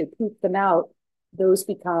decide to poop them out, those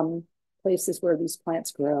become places where these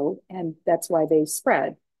plants grow, and that's why they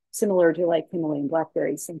spread, similar to like Himalayan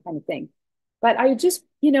blackberries, same kind of thing. But I just,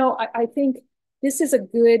 I think this is a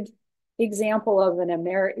good example of an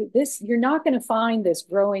American. This you're not going to find this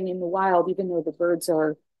growing in the wild, even though the birds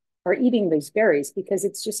are eating these berries, because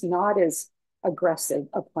it's just not as aggressive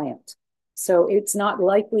a plant. So it's not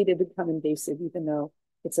likely to become invasive, even though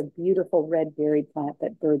it's a beautiful red berry plant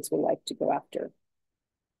that birds will like to go after.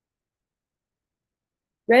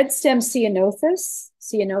 Red stem ceanothus,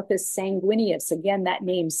 Ceanothus sanguineus. Again, that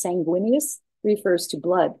name sanguineus refers to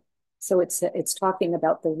blood. So it's talking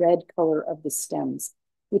about the red color of the stems,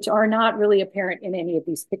 which are not really apparent in any of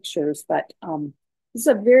these pictures. But this is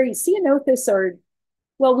a very ceanothus are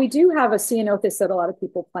well, we do have a ceanothus that a lot of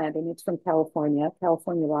people plant, and it's from California,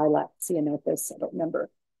 California lilac ceanothus. I don't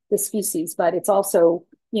remember the species, but it's also,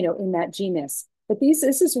 in that genus. But this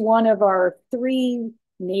is one of our three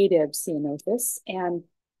native ceanothus, and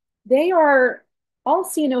they are all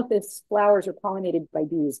ceanothus flowers are pollinated by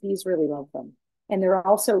bees. Bees really love them. And they're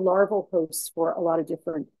also larval hosts for a lot of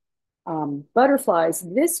different butterflies.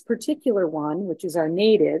 This particular one, which is our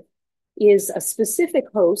native, is a specific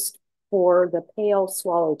host for the pale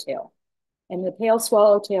swallowtail. And the pale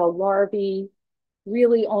swallowtail larvae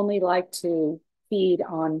really only like to feed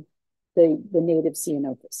on the native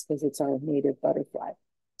ceanothus because it's our native butterfly.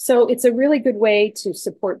 So it's a really good way to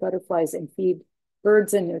support butterflies and feed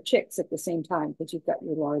birds and their chicks at the same time because you've got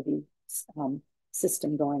your larvae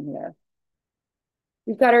system going there.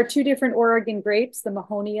 We've got our two different Oregon grapes, the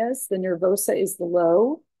Mahonias. The nervosa is the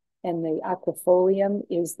low, and the aquifolium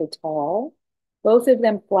is the tall. Both of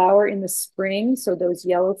them flower in the spring, so those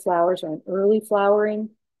yellow flowers are an early flowering,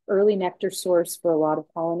 early nectar source for a lot of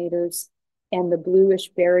pollinators. And the bluish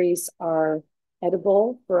berries are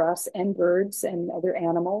edible for us and birds and other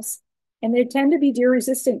animals. And they tend to be deer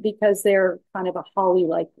resistant because they're kind of a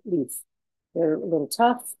holly-like leaf. They're a little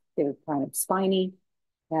tough, they're kind of spiny,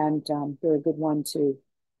 and they're a good one to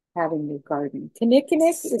have in your garden.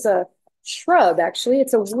 Kinnikinnick is a shrub, actually.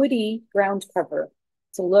 It's a woody ground cover.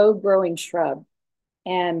 It's a low-growing shrub.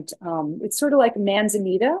 And it's sort of like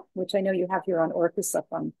manzanita, which I know you have here on Orcas up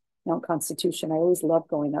on Mount Constitution. I always love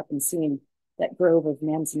going up and seeing that grove of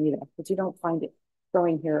manzanita, but you don't find it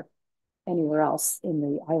growing here anywhere else in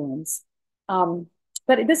the islands.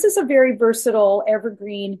 But this is a very versatile,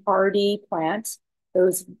 evergreen, hardy plant.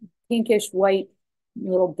 Those pinkish white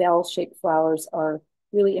little bell-shaped flowers are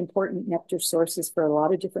really important nectar sources for a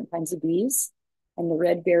lot of different kinds of bees. And the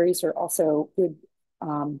red berries are also good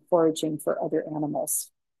foraging for other animals.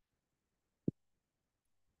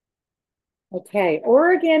 Okay,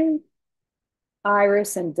 Oregon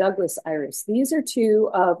iris and Douglas iris. These are two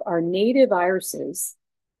of our native irises.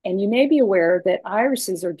 And you may be aware that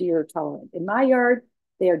irises are deer tolerant. In my yard,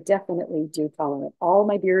 they are definitely deer tolerant. All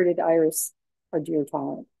my bearded iris are deer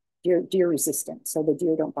tolerant, deer resistant, so the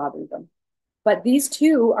deer don't bother them. But these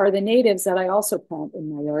two are the natives that I also plant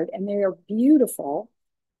in my yard, and they are beautiful.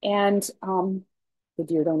 And the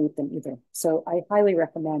deer don't eat them either. So I highly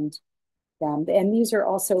recommend them. And these are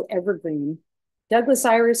also evergreen. Douglas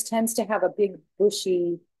iris tends to have a big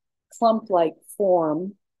bushy clump-like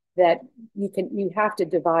form that you have to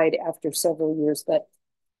divide after several years, but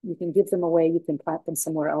you can give them away, you can plant them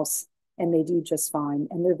somewhere else, and they do just fine.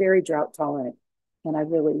 And they're very drought tolerant, and I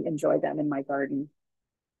really enjoy them in my garden.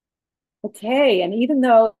 Okay, and even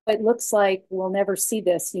though it looks like we'll never see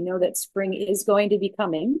this, you know that spring is going to be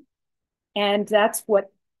coming. And that's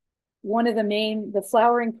what one of the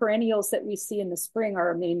flowering perennials that we see in the spring are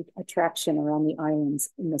our main attraction around the islands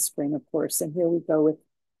in the spring, of course. And here we go with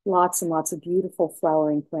lots and lots of beautiful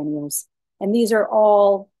flowering perennials. And these are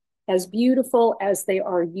all as beautiful as they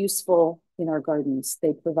are useful in our gardens.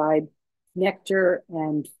 They provide nectar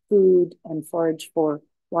and food and forage for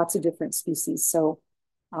lots of different species. So,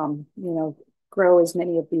 grow as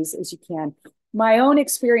many of these as you can. My own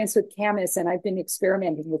experience with camas, and I've been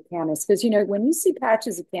experimenting with camas, because when you see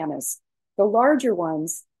patches of camas, the larger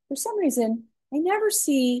ones, for some reason, I never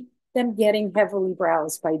see them getting heavily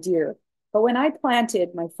browsed by deer. But when I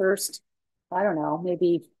planted my first, I don't know,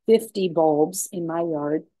 maybe 50 bulbs in my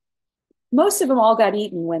yard, most of them all got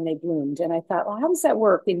eaten when they bloomed. And I thought, well, how does that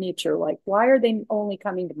work in nature? Like, why are they only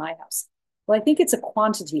coming to my house? Well, I think it's a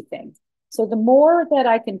quantity thing. So the more that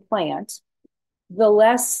I can plant, the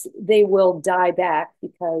less they will die back,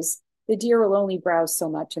 because the deer will only browse so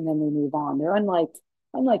much and then they move on. They're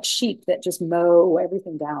unlike sheep that just mow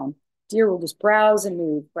everything down. Deer will just browse and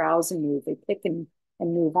move, browse and move. They pick and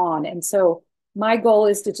move on. And so my goal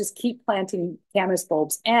is to just keep planting camas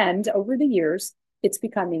bulbs. And over the years, it's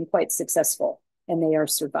becoming quite successful and they are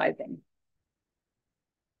surviving.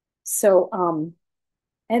 So,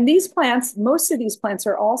 and these plants, most of these plants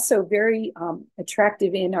are also very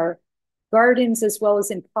attractive in our gardens as well as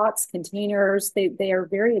in pots, containers. They are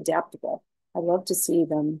very adaptable. I love to see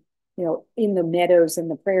them, in the meadows and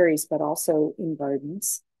the prairies, but also in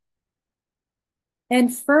gardens.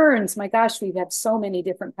 And ferns, my gosh, we have so many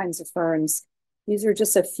different kinds of ferns. These are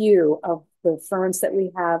just a few of the ferns that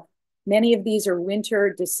we have. Many of these are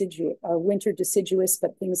winter deciduous,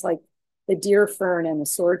 but things like the deer fern and the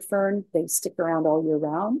sword fern, they stick around all year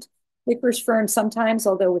round. Licorice fern sometimes,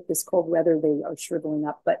 although with this cold weather, they are shriveling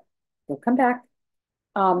up, but they'll come back.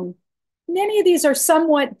 Many of these are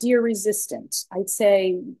somewhat deer resistant. I'd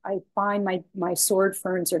say I find my sword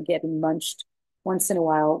ferns are getting munched once in a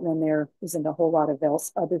while when there isn't a whole lot of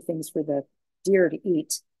other things for the deer to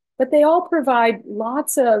eat. But they all provide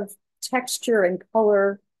lots of texture and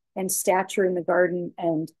color and stature in the garden.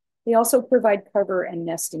 And they also provide cover and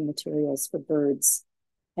nesting materials for birds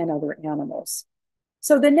and other animals.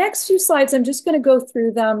 So the next few slides, I'm just going to go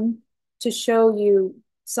through them to show you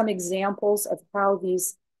some examples of how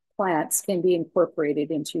these plants can be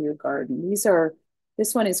incorporated into your garden.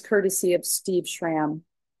 This one is courtesy of Steve Schramm,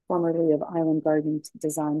 formerly of Island Garden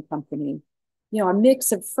Design Company. A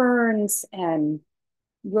mix of ferns and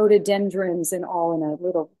rhododendrons and all in a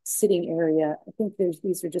little sitting area. I think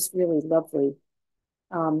these are just really lovely.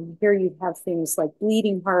 Here you have things like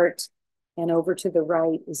bleeding heart, and over to the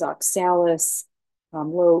right is oxalis,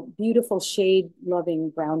 low, beautiful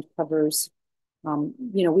shade-loving ground covers.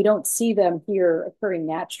 We don't see them here occurring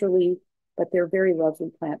naturally, but they're very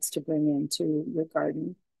lovely plants to bring into your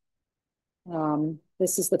garden.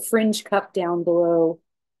 This is the fringe cup down below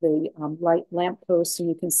the light lamppost, and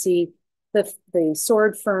you can see the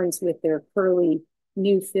sword ferns with their curly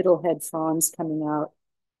new fiddlehead fronds coming out.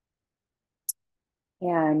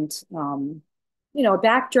 And, a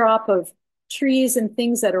backdrop of trees and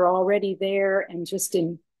things that are already there, and just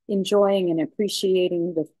enjoying and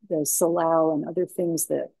appreciating the salal and other things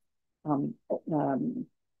that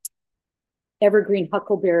evergreen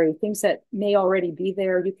huckleberry, things that may already be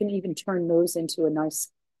there. You can even turn those into a nice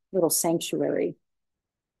little sanctuary.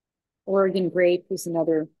 Oregon grape is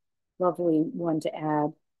another lovely one to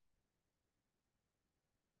add.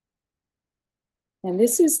 And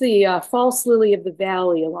this is the false lily of the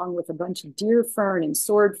valley, along with a bunch of deer fern and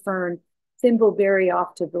sword fern, thimbleberry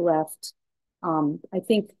off to the left. I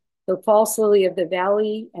think the false lily of the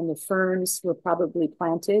valley and the ferns were probably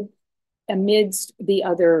planted amidst the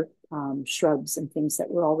other shrubs and things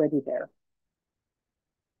that were already there.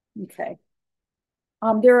 Okay.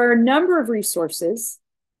 There are a number of resources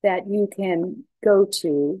that you can go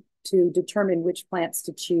to determine which plants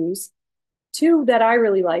to choose. Two that I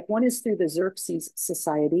really like. One is through the Xerces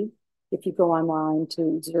Society. If you go online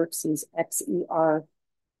to Xerces,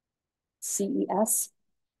 Xerces,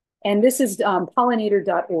 and this is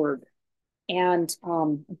pollinator.org. And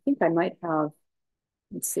I think I might have,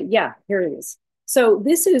 let's see, yeah, here it is. So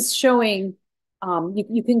this is showing,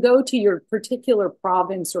 you can go to your particular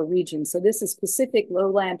province or region. So this is Pacific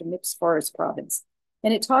Lowland Mixed Forest Province.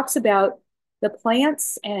 And it talks about the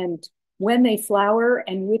plants and when they flower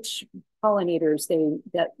and which pollinators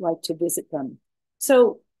that like to visit them.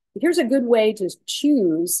 So here's a good way to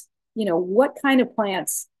choose, what kind of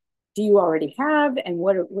plants do you already have, and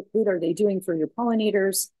what good are they doing for your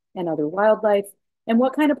pollinators and other wildlife? And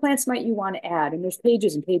what kind of plants might you want to add? And there's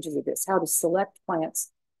pages and pages of this, how to select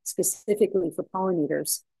plants specifically for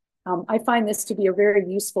pollinators. I find this to be a very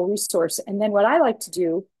useful resource. And then what I like to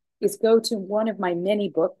do is go to one of my many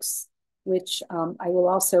books, which I will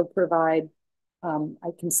also provide.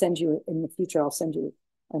 I can send you in the future, I'll send you,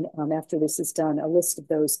 after this is done, a list of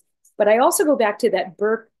those. But I also go back to that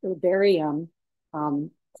Burke Herbarium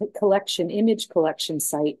collection, image collection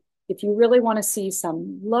site, if you really want to see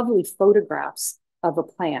some lovely photographs of a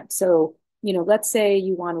plant. So, let's say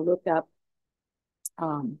you want to look up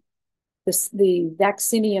the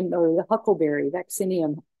vaccinium or the huckleberry,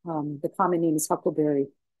 vaccinium, the common name is huckleberry.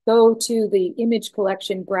 Go to the image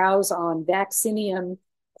collection, browse on vaccinium,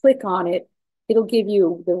 click on it. It'll give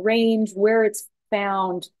you the range, where it's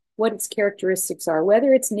found, what its characteristics are,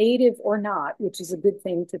 whether it's native or not, which is a good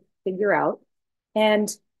thing to figure out. And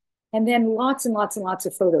then lots and lots and lots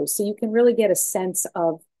of photos. So you can really get a sense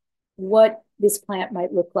of what this plant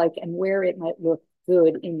might look like and where it might look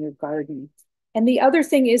good in your garden. And the other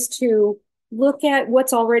thing is to look at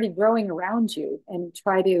what's already growing around you and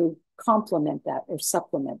try to complement that or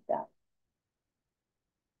supplement that.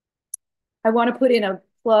 I want to put in a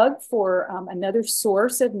plug for another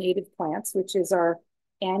source of native plants, which is our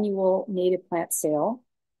annual native plant sale.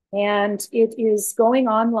 And it is going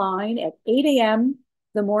online at 8 a.m.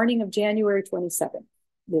 the morning of January 27th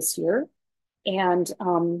this year. And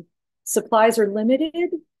supplies are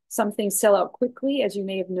limited. Some things sell out quickly, as you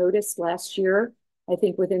may have noticed last year. I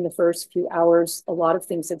think within the first few hours, a lot of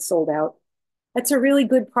things had sold out. That's a really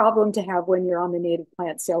good problem to have when you're on the native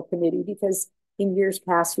plant sale committee, because in years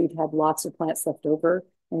past, we've had lots of plants left over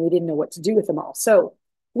and we didn't know what to do with them all. So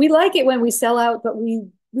we like it when we sell out, but we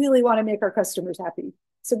really want to make our customers happy.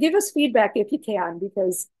 So give us feedback if you can,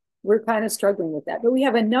 because we're kind of struggling with that. But we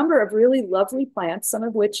have a number of really lovely plants, some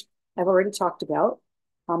of which I've already talked about.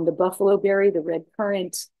 The buffalo berry, the red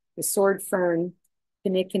currant, the sword fern,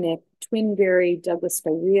 kinnikinnick, twinberry, Douglas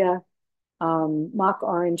spirea, mock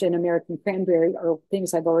orange, and American cranberry are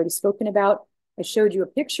things I've already spoken about. I showed you a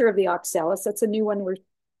picture of the oxalis. That's a new one we're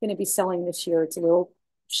going to be selling this year. It's a little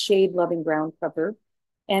shade-loving ground cover.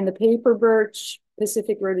 And the paper birch,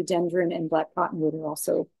 Pacific rhododendron, and black cottonwood are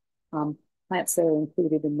also plants that are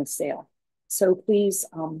included in the sale. So please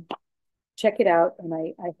check it out, and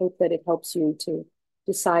I hope that it helps you to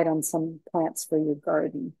decide on some plants for your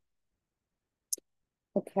garden.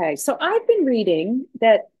 Okay, so I've been reading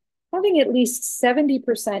that having at least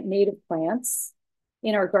 70% native plants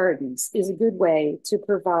in our gardens is a good way to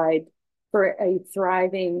provide for a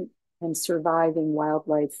thriving and surviving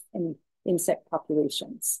wildlife and insect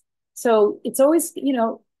populations. So it's always, you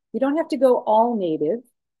don't have to go all native.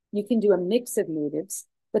 You can do a mix of natives,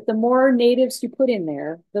 but the more natives you put in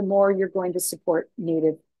there, the more you're going to support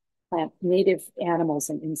native animals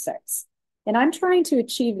and insects. And I'm trying to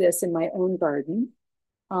achieve this in my own garden.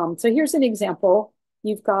 So here's an example.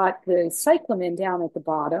 You've got the cyclamen down at the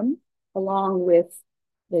bottom, along with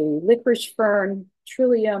the licorice fern,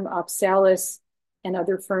 trillium, oxalis, and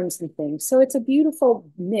other ferns and things. So it's a beautiful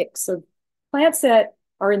mix of plants that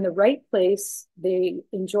are in the right place. They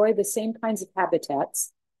enjoy the same kinds of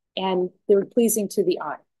habitats, and they're pleasing to the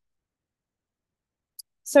eye.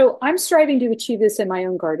 So I'm striving to achieve this in my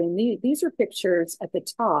own garden. These are pictures at the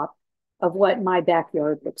top of what my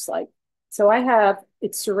backyard looks like. So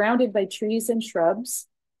it's surrounded by trees and shrubs,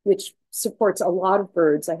 which supports a lot of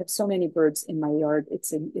birds. I have so many birds in my yard.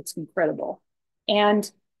 It's incredible. And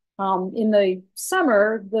in the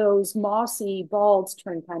summer, those mossy bulbs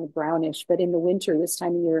turn kind of brownish, but in the winter, this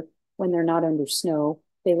time of year, when they're not under snow,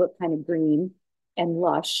 they look kind of green and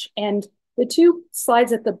lush. And the two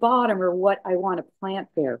slides at the bottom are what I want to plant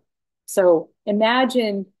there. So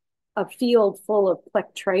imagine a field full of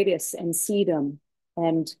plectritis and sedum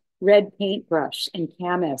and red paintbrush and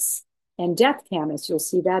camas and death camas. You'll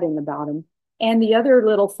see that in the bottom. And the other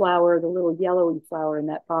little flower, the little yellowy flower in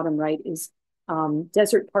that bottom right, is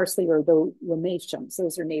desert parsley or the lomatiums.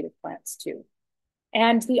 Those are native plants too.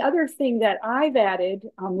 And the other thing that I've added,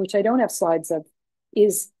 which I don't have slides of,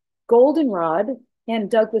 is goldenrod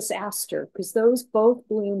and Douglas aster, because those both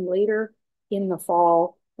bloom later in the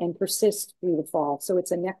fall and persist through the fall. So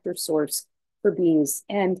it's a nectar source for bees.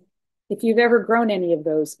 And if you've ever grown any of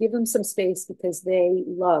those, give them some space, because they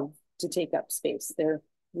love to take up space. They're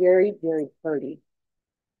very, very hardy.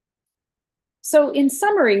 So in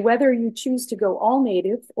summary, whether you choose to go all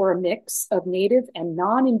native or a mix of native and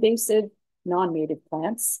non-invasive, non-native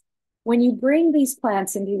plants, when you bring these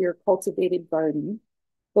plants into your cultivated garden,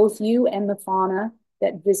 both you and the fauna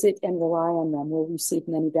that visit and rely on them will receive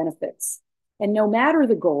many benefits. And no matter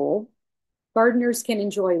the goal, gardeners can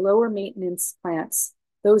enjoy lower maintenance plants,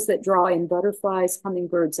 those that draw in butterflies,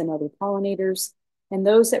 hummingbirds, and other pollinators, and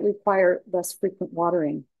those that require less frequent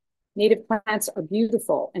watering. Native plants are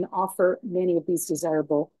beautiful and offer many of these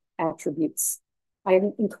desirable attributes. I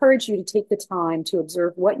encourage you to take the time to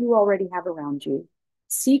observe what you already have around you,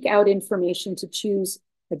 seek out information to choose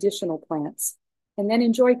additional plants, and then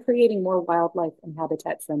enjoy creating more wildlife and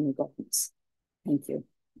habitat-friendly gardens. Thank you.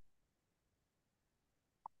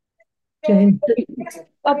 Jane.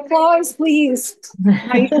 Applause, please.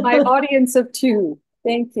 My audience of two.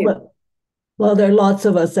 Thank you. Well, there are lots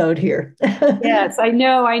of us out here. Yes, I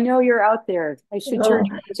know you're out there. I should turn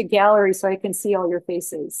Oh, you into gallery so I can see all your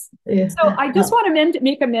faces. yeah. So I just want to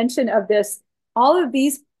make a mention of this. All of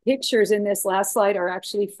these pictures in this last slide are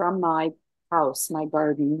actually from my house, my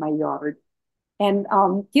garden, my yard. And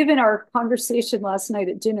given our conversation last night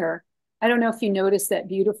at dinner, I don't know if you noticed that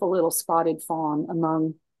beautiful little spotted fawn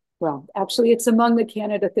among, well, actually it's among the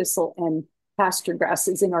Canada thistle and pasture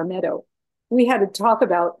grasses in our meadow. We had to talk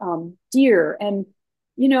about deer, and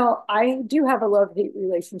I do have a love-hate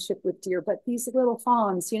relationship with deer, but these little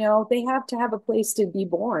fawns, they have to have a place to be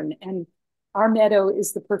born, and our meadow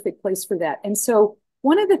is the perfect place for that. And so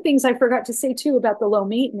one of the things I forgot to say too about the low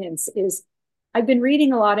maintenance is I've been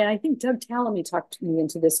reading a lot, and I think Doug Tallamy talked me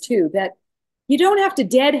into this too, that you don't have to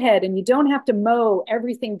deadhead and you don't have to mow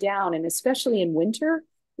everything down. And especially in winter,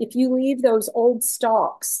 if you leave those old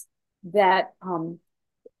stalks that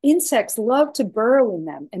insects love to burrow in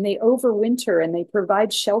them, and they overwinter and they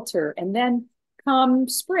provide shelter. And then come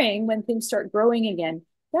spring, when things start growing again,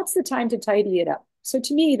 that's the time to tidy it up. So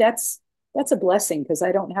to me, that's a blessing, because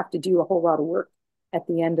I don't have to do a whole lot of work at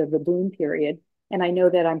the end of the bloom period. And I know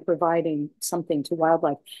that I'm providing something to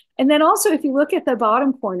wildlife. And then also, if you look at the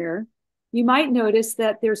bottom corner, you might notice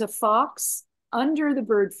that there's a fox under the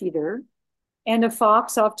bird feeder and a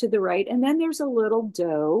fox off to the right. And then there's a little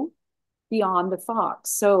doe beyond the fox.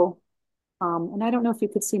 So, and I don't know if you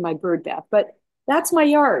could see my bird bath, but that's my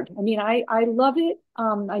yard. I mean, I love it.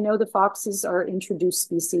 I know the foxes are introduced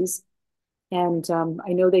species, and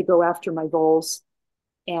I know they go after my voles,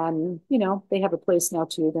 and they have a place now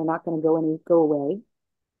too. They're not going to go away,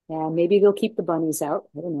 and maybe they'll keep the bunnies out.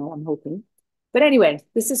 I don't know. I'm hoping. But anyway,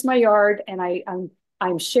 this is my yard, and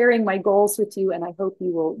I'm sharing my goals with you, and I hope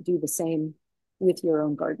you will do the same with your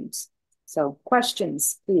own gardens. So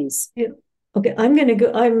questions, please. Yeah. Okay, I'm going to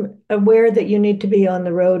go. I'm aware that you need to be on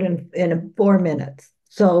the road in 4 minutes.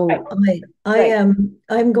 So Right.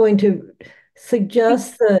 I'm going to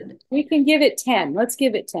suggest that. We can give it 10. Let's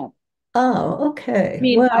give it 10. Oh,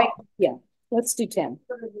 okay. Well, Yeah, let's do 10.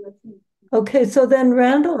 okay. So then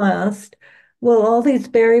Randall asked, will all these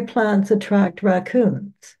berry plants attract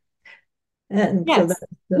raccoons? And so Yes.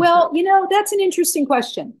 Well, that's an interesting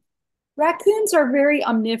question. Raccoons are very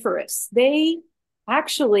omnivorous. They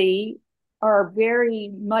actually are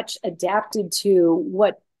very much adapted to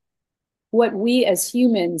what we as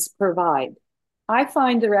humans provide. I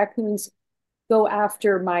find the raccoons go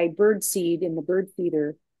after my bird seed in the bird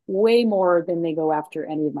feeder way more than they go after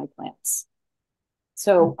any of my plants.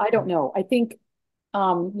 So I don't know. I think,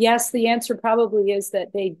 yes, the answer probably is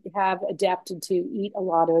that they have adapted to eat a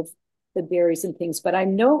lot of the berries and things, but I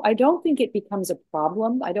don't think it becomes a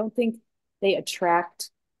problem. I don't think they attract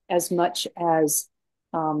as much as,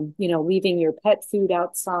 leaving your pet food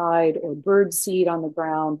outside or bird seed on the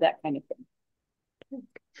ground, that kind of thing.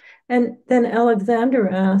 And then Alexander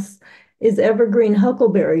asks, is evergreen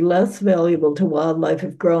huckleberry less valuable to wildlife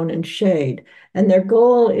if grown in shade? And their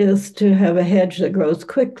goal is to have a hedge that grows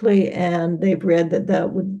quickly, and they've read that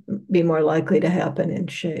that would be more likely to happen in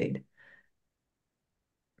shade.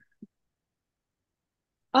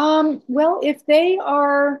 Well, if they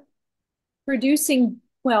are producing,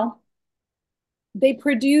 well, they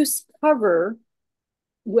produce cover,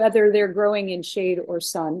 whether they're growing in shade or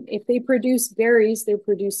sun. If they produce berries, they're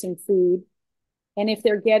producing food. And if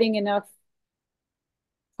they're getting enough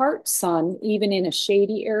part sun, even in a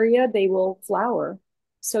shady area, they will flower.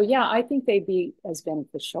 So yeah, I think they'd be as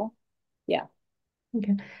beneficial. Yeah.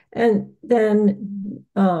 Okay. And then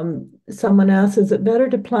someone asks, is it better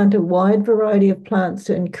to plant a wide variety of plants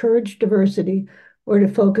to encourage diversity, or to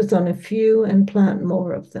focus on a few and plant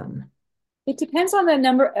more of them? It depends on the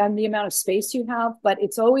number and the amount of space you have, but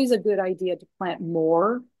it's always a good idea to plant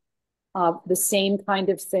more of the same kind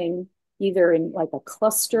of thing, either in like a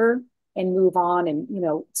cluster and move on, and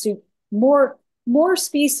so more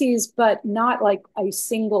species, but not like a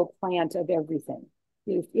single plant of everything,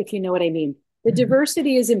 if you know what I mean. The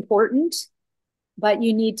diversity is important, but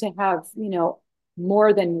you need to have,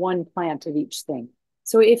 more than one plant of each thing.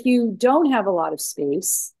 So if you don't have a lot of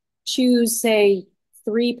space, choose, say,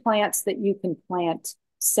 3 plants that you can plant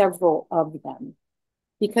several of them.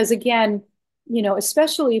 Because again,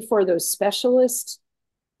 especially for those specialist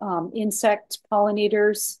insect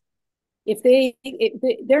pollinators, if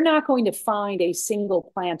they're not going to find a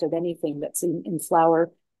single plant of anything that's in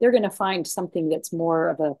flower. They're going to find something that's more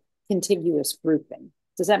of a contiguous grouping.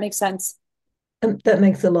 Does that make sense? That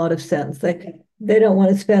makes a lot of sense. They don't want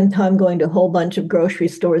to spend time going to a whole bunch of grocery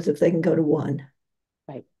stores if they can go to one.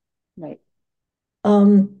 Right, right.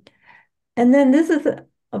 Um, and then this is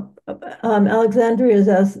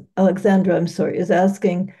Alexandra, I'm sorry, is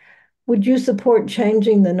asking, would you support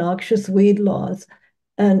changing the noxious weed laws?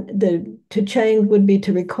 And to change would be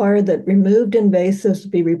to require that removed invasives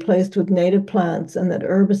be replaced with native plants and that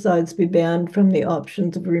herbicides be banned from the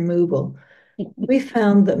options of removal. We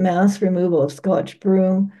found that mass removal of Scotch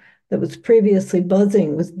broom that was previously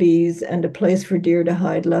buzzing with bees and a place for deer to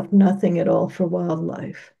hide left nothing at all for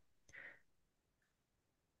wildlife.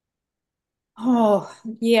 Oh,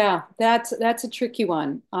 yeah, that's a tricky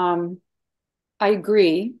one. I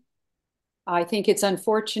agree. I think it's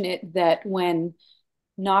unfortunate that when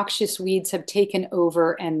noxious weeds have taken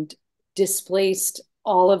over and displaced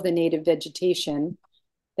all of the native vegetation,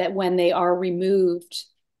 that when they are removed,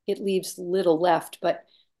 it leaves little left. But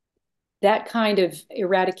that kind of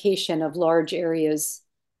eradication of large areas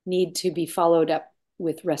need to be followed up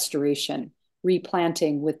with restoration,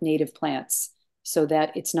 replanting with native plants so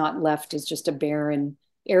that it's not left as just a barren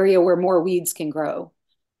area where more weeds can grow.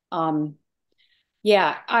 Um,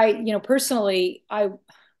 yeah, personally,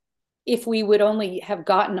 if we would only have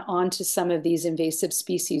gotten onto some of these invasive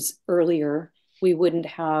species earlier, we wouldn't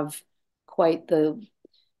have quite the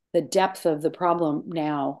depth of the problem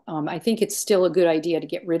now. I think it's still a good idea to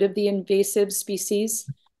get rid of the invasive species.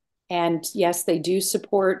 And yes, they do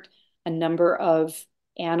support a number of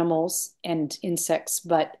animals and insects,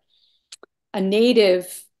 but a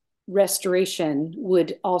native restoration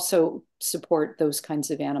would also support those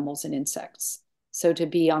kinds of animals and insects. So to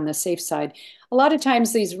be on the safe side, a lot of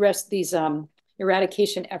times these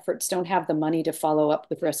eradication efforts don't have the money to follow up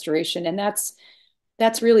with restoration, and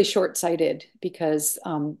that's really short-sighted because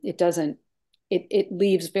it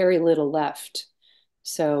leaves very little left.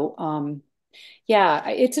 So yeah,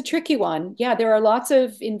 it's a tricky one. Yeah, there are lots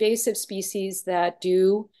of invasive species that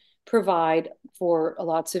do provide for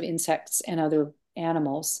lots of insects and other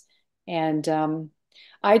animals. And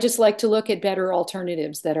I just like to look at better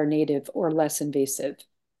alternatives that are native or less invasive.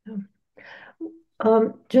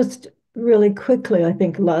 Just really quickly, I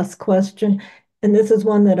think last question, and this is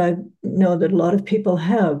one that I know that a lot of people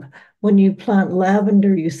have. When you plant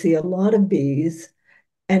lavender, you see a lot of bees.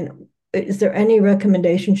 And is there any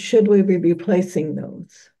recommendation? Should we be replacing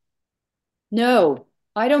those? No,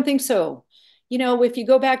 I don't think so. If you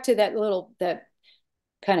go back to that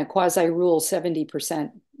kind of quasi rule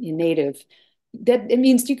 70% in native, that it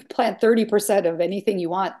means you can plant 30% of anything you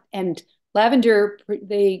want. And lavender,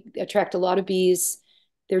 they attract a lot of bees.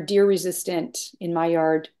 They're deer resistant in my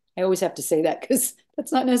yard. I always have to say that because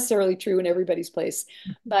that's not necessarily true in everybody's place.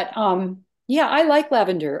 But yeah, I like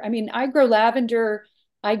lavender. I mean, I grow lavender,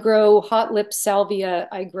 I grow hot lip salvia,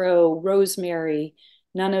 I grow rosemary.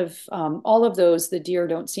 None of all of those, the deer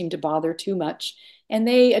don't seem to bother too much. And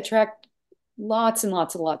they attract lots and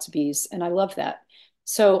lots and lots of bees. And I love that.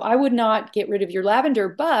 So I would not get rid of your lavender,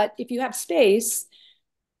 but if you have space,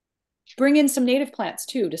 bring in some native plants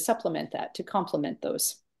too to supplement that, to complement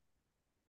those.